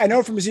 I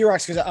know from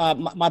Xerox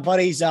because my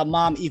buddy's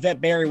mom, Yvette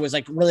Berry, was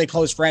like really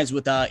close friends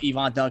with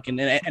Yvonne Duncan,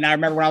 and I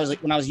remember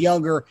when I was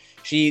younger,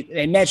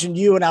 they mentioned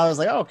you, and I was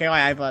like, oh, okay,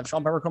 I have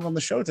Sean Pepper coming on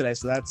the show today,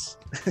 so that's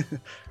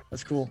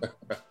that's cool.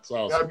 That's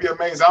awesome. That'd be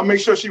amazing. I'll make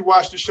sure she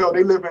watched the show.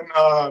 They live in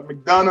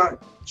McDonough,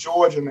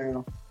 Georgia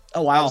now.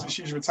 Oh wow, so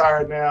she's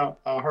retired now.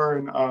 Her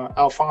and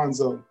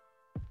Alfonso.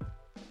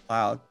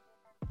 Wow,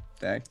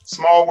 dang.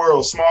 Small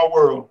world.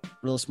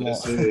 Real small.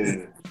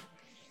 Yes,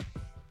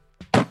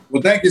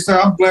 well, thank you, sir.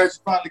 I'm glad you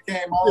finally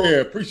came on. Yeah,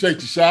 appreciate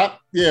you,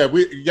 Shop. Yeah,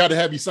 we got to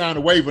have you sign a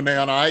waiver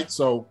now, all right?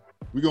 So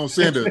we're going to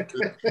send it.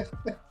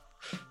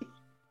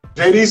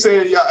 JD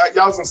said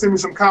y'all was gonna send me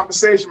some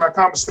compensation. My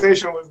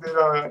compensation was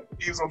that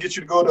he was gonna get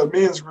you to go to a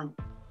men's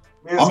group.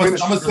 I'm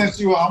gonna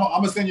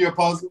send you a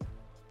puzzle.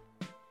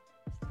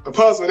 A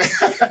puzzle.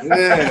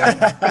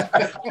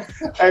 Yeah.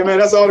 Hey man,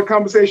 that's all the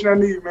compensation I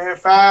need, man.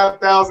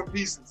 5,000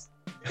 pieces.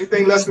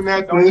 Anything less than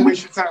that, don't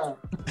waste your time.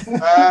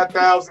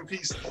 5,000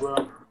 pieces,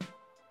 bro.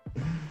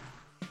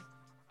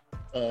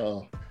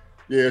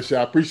 Yeah, Sha,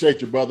 I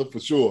appreciate you, brother, for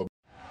sure.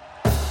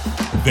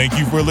 Thank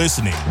you for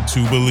listening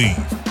to Believe.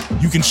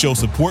 You can show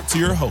support to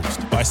your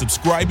host by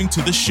subscribing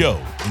to the show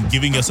and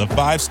giving us a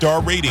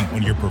 5-star rating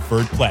on your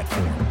preferred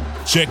platform.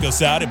 Check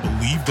us out at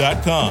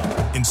Believe.com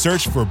and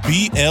search for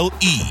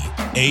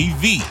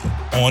BLEAV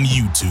on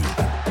YouTube.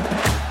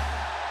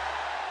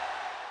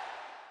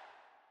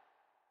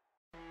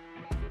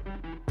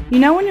 You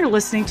know when you're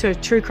listening to a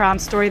true crime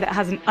story that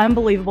has an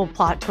unbelievable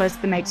plot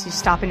twist that makes you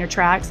stop in your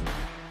tracks?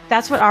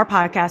 That's what our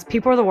podcast,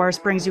 People Are the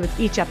Worst, brings you with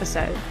each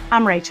episode.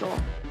 I'm Rachel.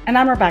 And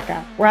I'm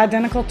Rebecca. We're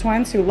identical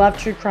twins who love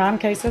true crime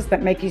cases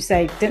that make you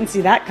say, didn't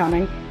see that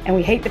coming, and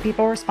we hate the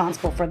people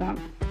responsible for them.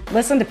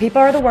 Listen to People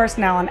Are the Worst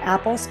now on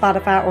Apple,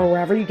 Spotify, or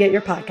wherever you get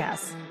your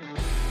podcasts.